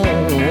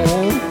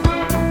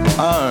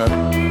 All right.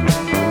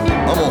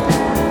 Come on.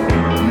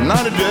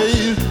 90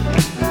 days.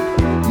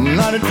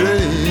 90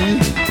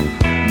 days.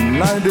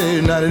 90 days,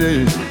 90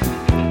 days.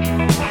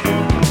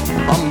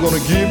 I'm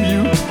gonna give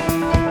you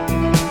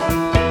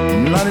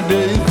 90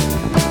 days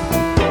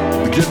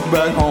to get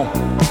back home.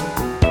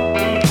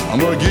 I'm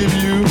gonna give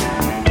you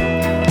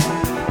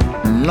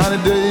 90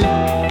 days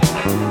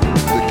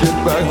to get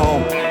back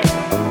home.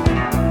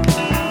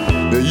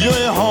 If you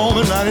ain't home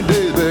in 90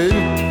 days, baby,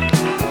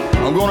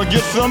 I'm gonna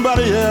get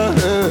somebody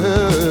else.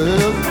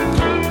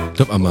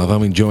 טוב, המעבר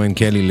מג'ואן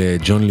קלי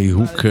לג'ון לי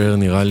הוקר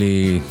נראה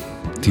לי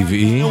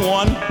טבעי.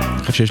 אני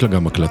חושב שיש לה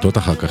גם הקלטות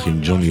אחר כך עם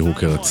ג'ון לי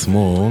הוקר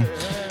עצמו.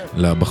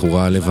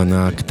 לבחורה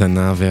הלבנה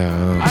הקטנה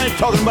I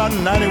ain't talking about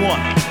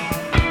 91.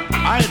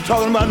 I ain't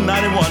talking about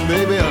 91,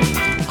 baby.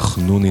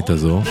 החנונית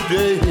הזו,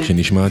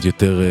 שנשמעת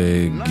יותר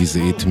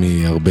גזעית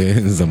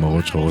מהרבה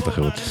זמרות שחורות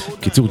אחרות.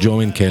 קיצור,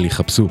 ג'ון קלי,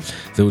 חפשו,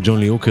 זהו ג'ון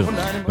לי הוקר.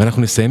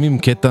 ואנחנו נסיים עם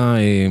קטע,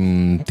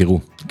 תראו,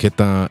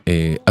 קטע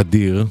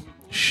אדיר,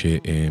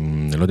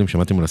 שאני לא יודע אם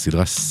שמעתם על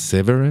הסדרה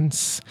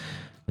Severance,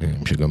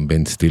 שגם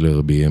בן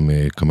סטילר ביים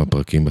כמה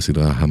פרקים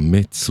בסדרה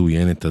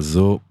המצוינת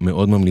הזו,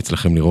 מאוד ממליץ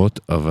לכם לראות,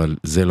 אבל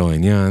זה לא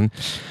העניין.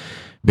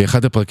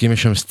 באחד הפרקים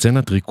יש שם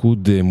סצנת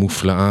ריקוד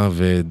מופלאה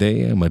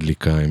ודי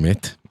מדליקה,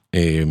 האמת.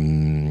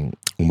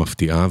 הוא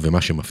מפתיע,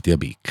 ומה שמפתיע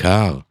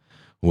בעיקר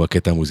הוא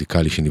הקטע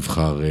המוזיקלי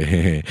שנבחר,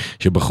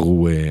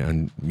 שבחרו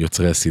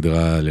יוצרי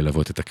הסדרה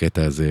ללוות את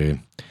הקטע הזה.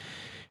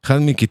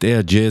 אחד מקטעי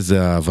הג'אז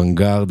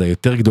האוונגרד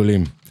היותר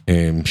גדולים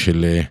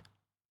של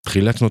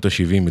תחילת שנות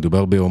ה-70,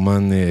 מדובר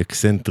באומן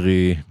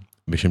אקסנטרי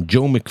בשם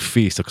ג'ו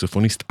מקפי,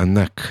 סקסופוניסט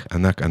ענק,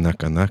 ענק,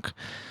 ענק, ענק,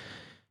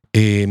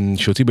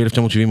 שהוציא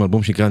ב-1970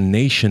 אלבום שנקרא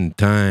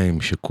Nation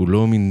Time,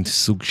 שכולו מין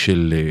סוג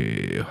של,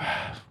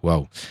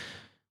 וואו,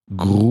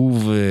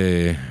 גרוב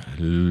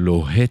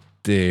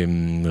לוהט,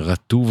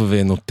 רטוב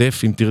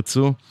ונוטף אם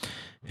תרצו,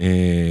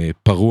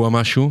 פרוע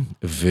משהו,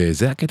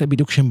 וזה הקטע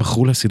בדיוק שהם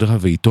בחרו לסדרה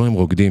ואיתו הם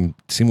רוקדים.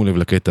 שימו לב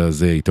לקטע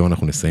הזה, איתו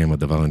אנחנו נסיים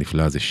הדבר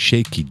הנפלא הזה,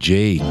 שייקי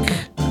ג'ייק.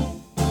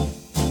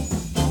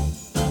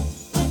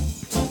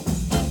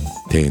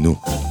 תהנו.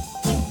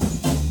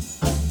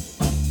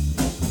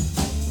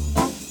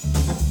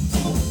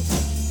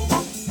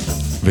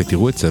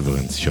 ותראו את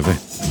סברנס, שווה.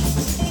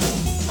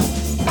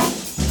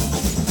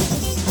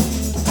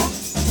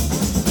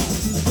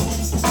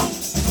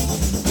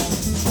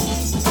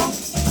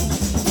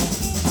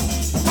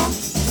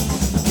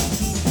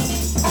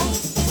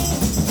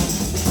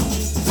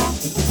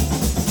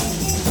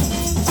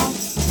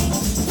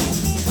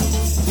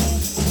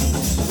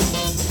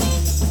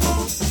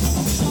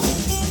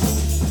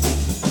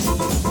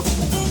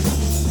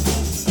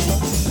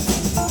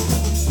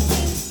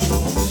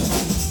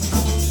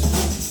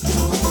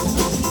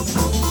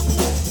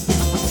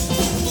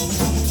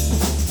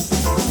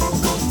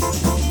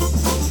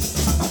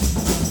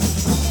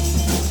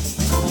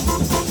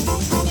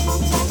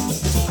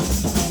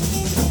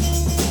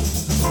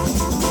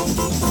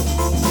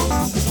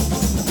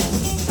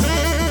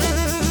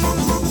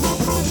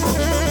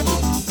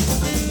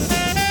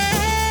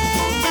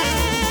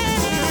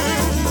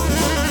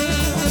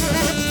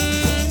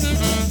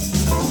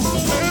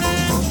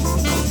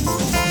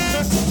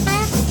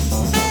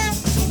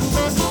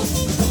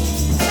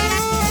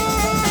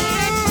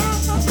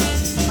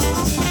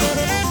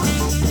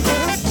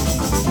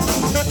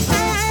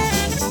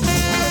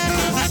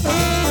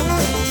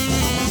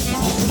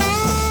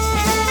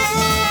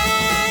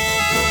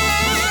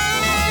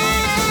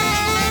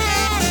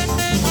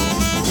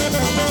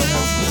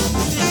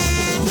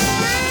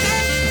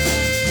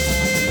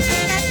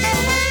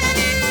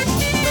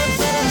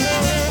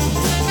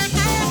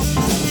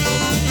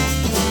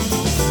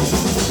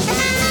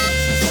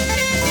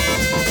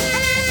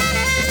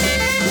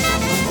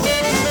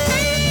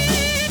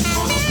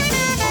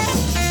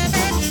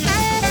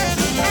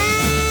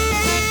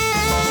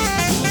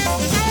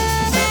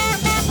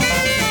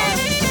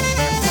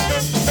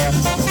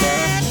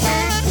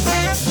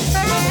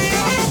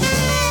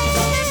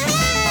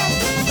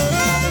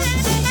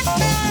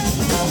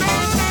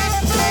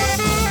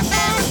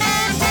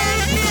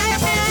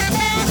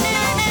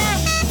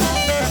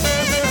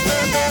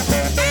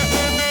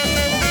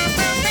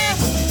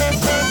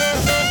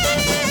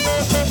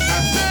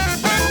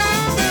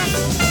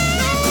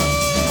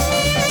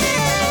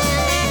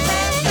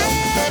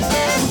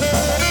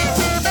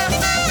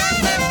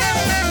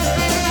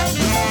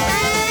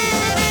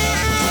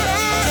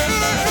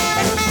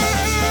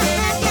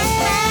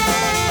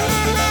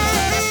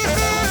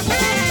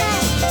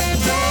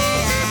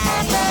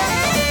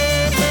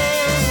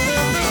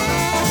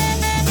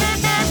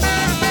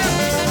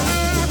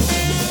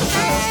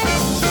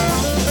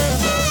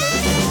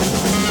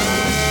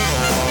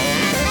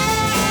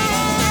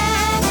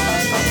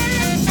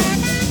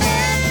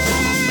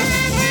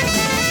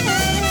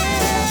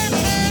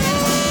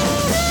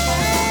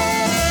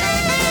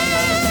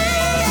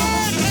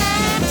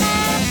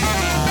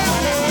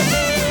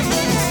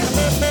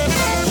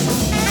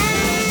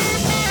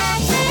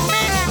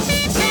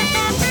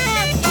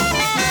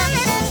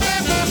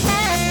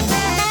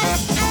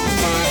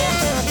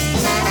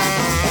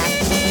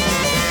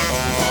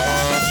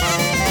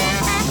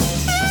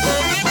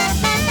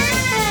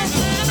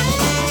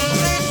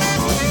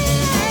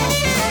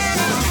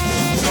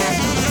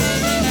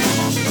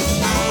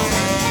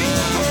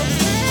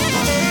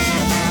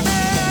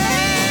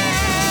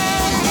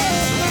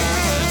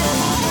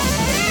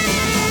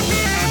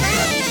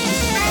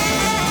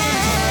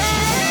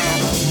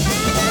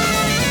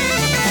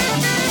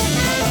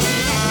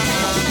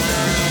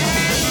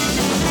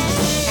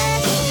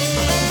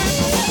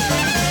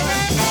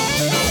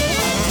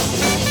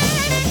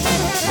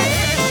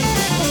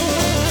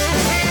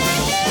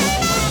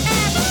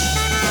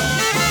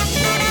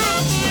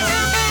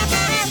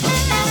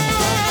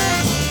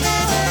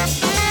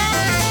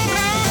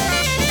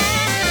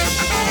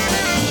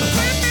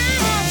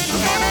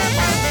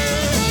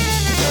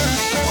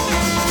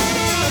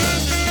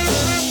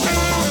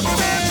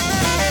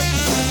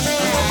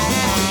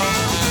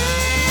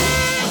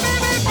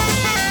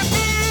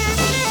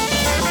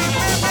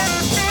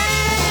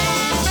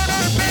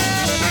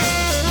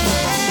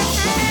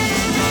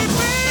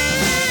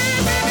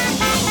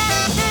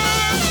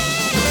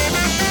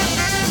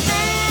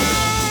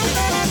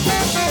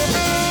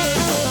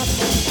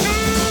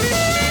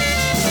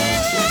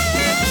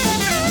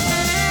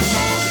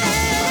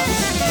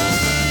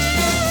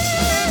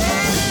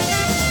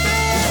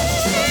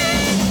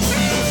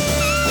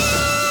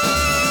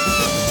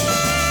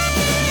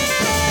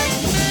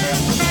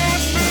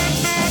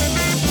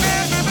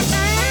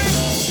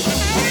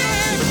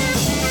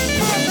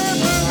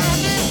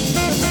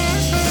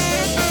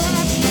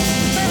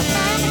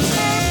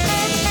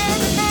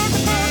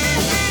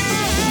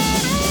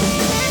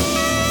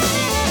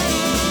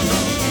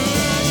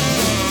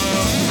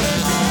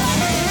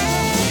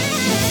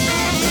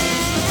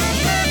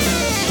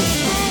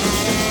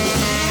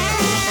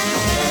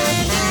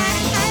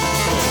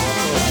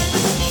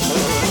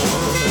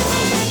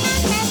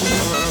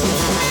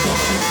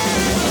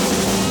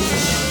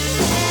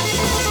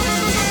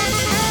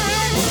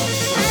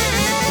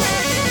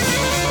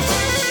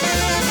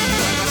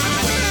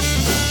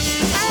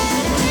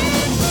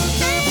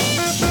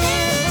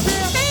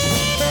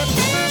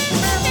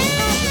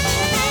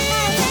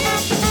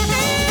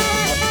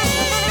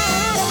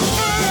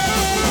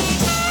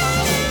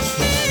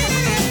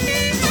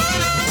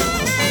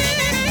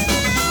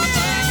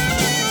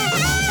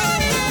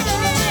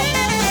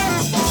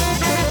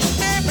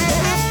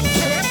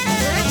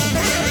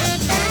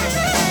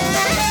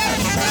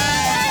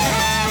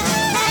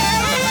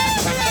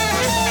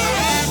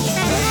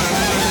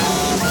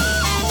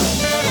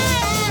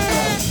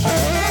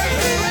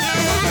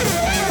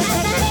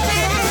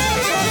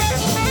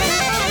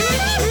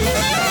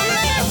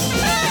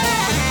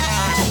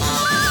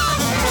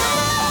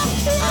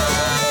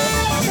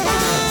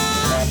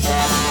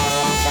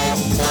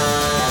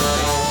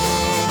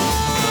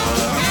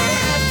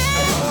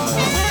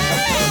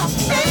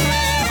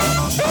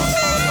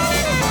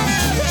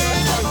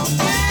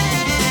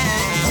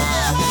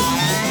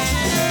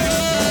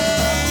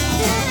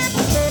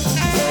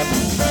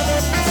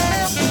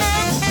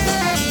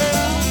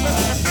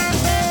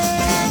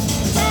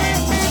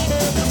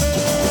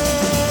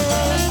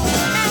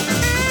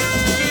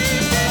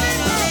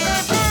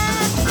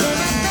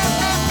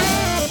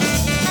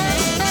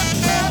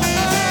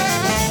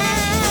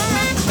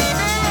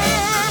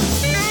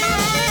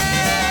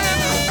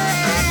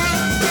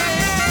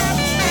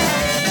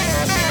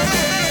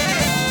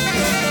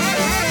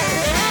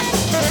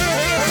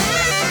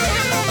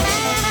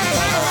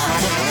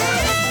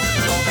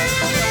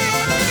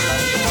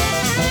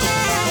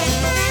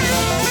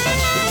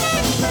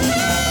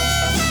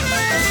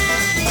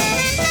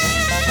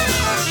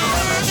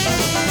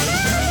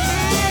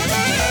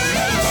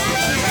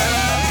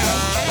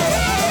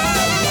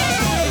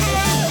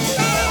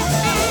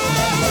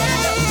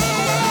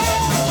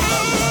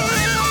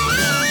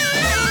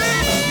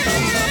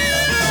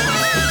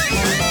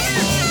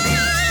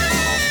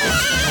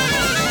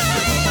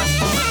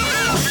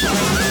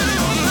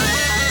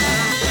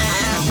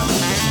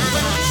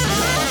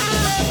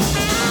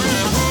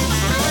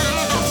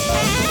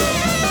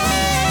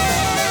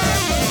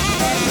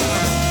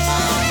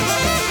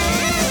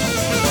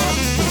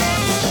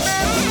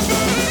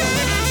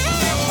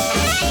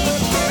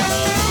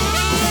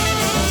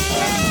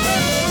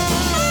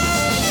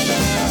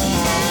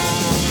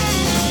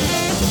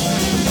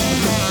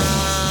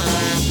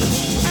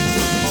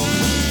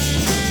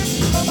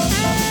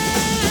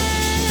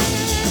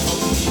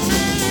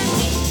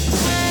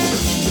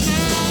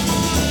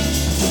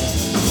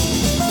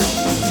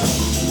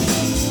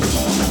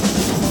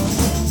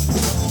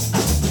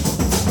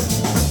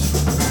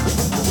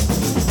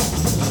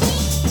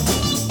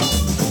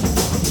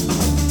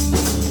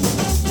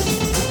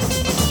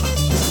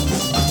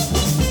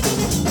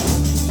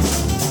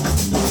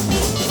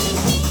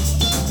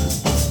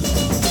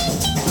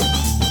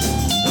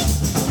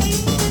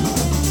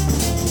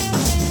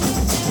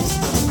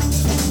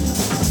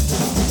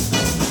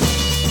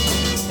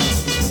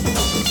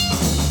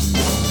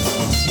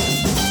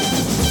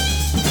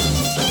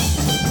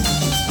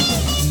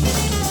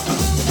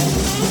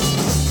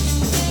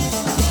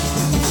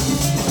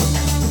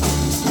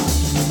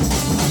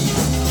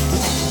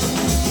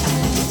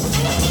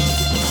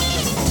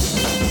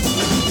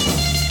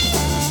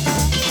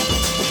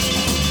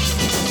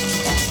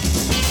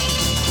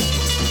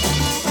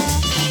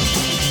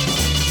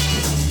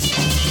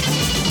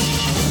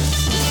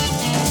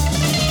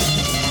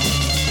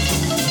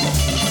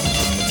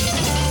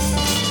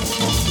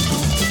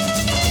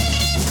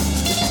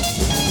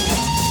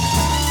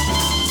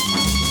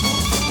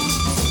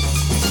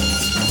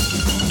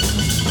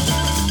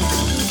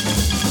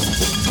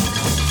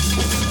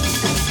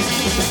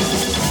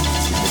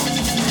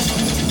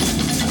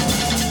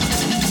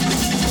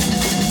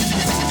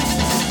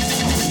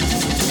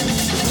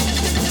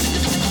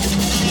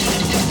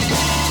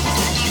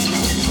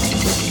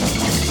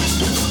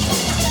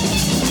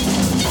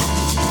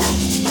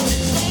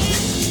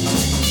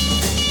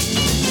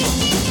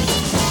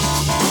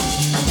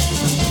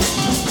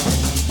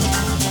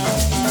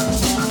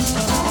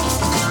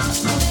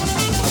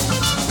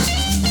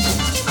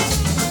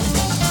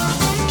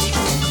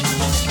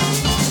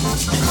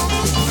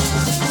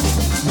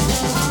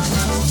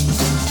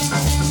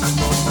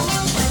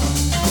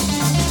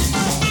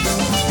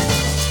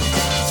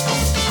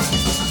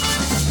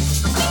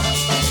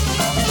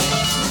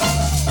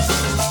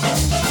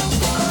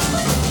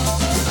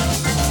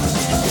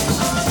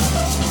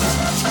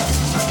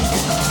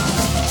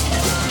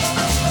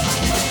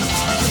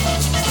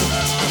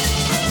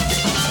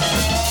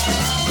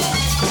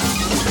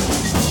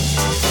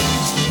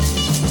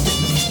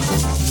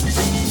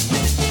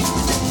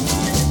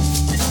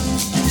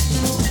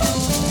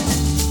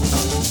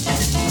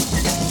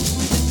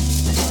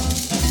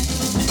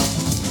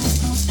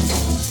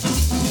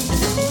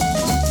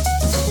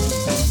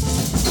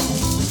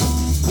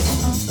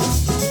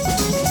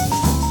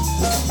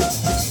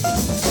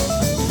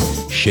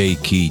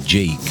 שייקי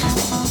ג'ייק.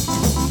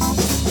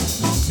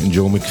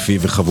 ג'ו מקפי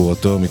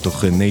וחבורתו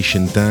מתוך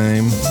Nation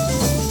Time.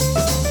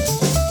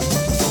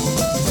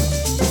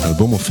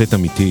 אלבום מופת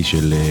אמיתי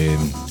של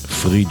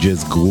פרי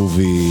ג'אז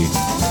גרובי.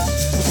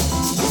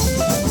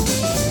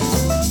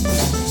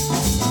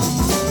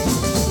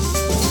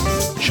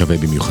 שווה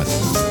במיוחד.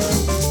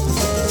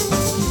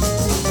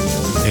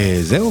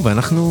 זהו,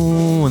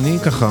 אני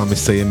ככה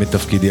מסיים את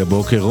תפקידי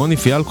הבוקר. רוני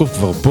פיאלקוב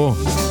כבר פה,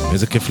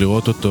 איזה כיף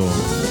לראות אותו.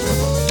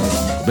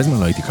 הרבה זמן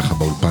לא הייתי ככה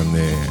באולפן,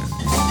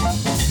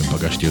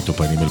 פגשתי אותו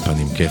פנים אל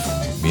פנים, כיף.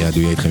 מיד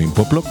הוא יהיה איתכם עם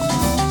פופלוק.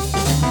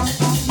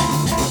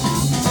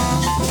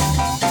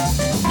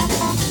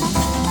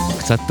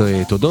 קצת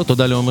תודות,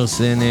 תודה לעומר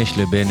סנש,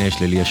 לבן אש,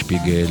 לליה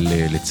שפיגל,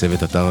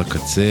 לצוות אתר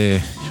הקצה,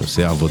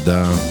 שעושה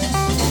עבודה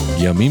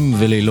ימים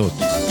ולילות.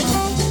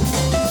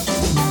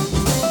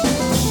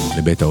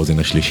 לבית האוזן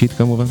השלישית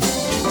כמובן.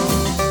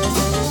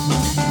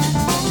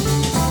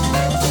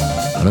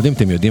 אני לא יודע אם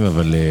אתם יודעים,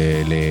 אבל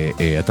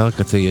לאתר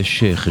הקצה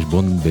יש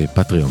חשבון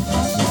בפטריון,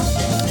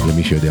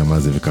 למי שיודע מה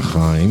זה,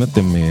 וככה אם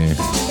אתם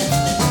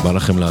בא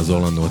לכם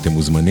לעזור לנו אתם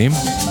מוזמנים.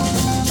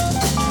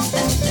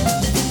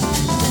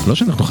 לא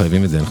שאנחנו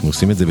חייבים את זה, אנחנו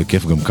עושים את זה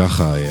בכיף גם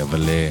ככה,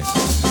 אבל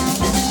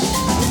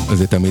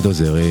זה תמיד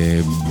עוזר.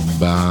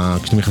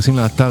 כשאתם נכנסים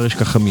לאתר יש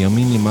ככה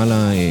מימין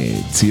למעלה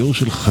ציור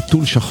של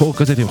חתול שחור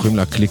כזה, אתם יכולים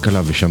להקליק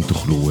עליו ושם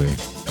תוכלו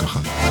ככה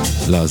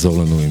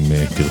לעזור לנו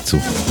אם תרצו.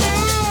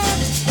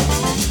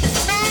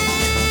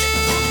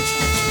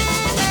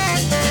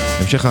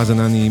 המשך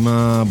האזנה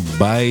נעימה,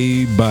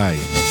 ביי ביי.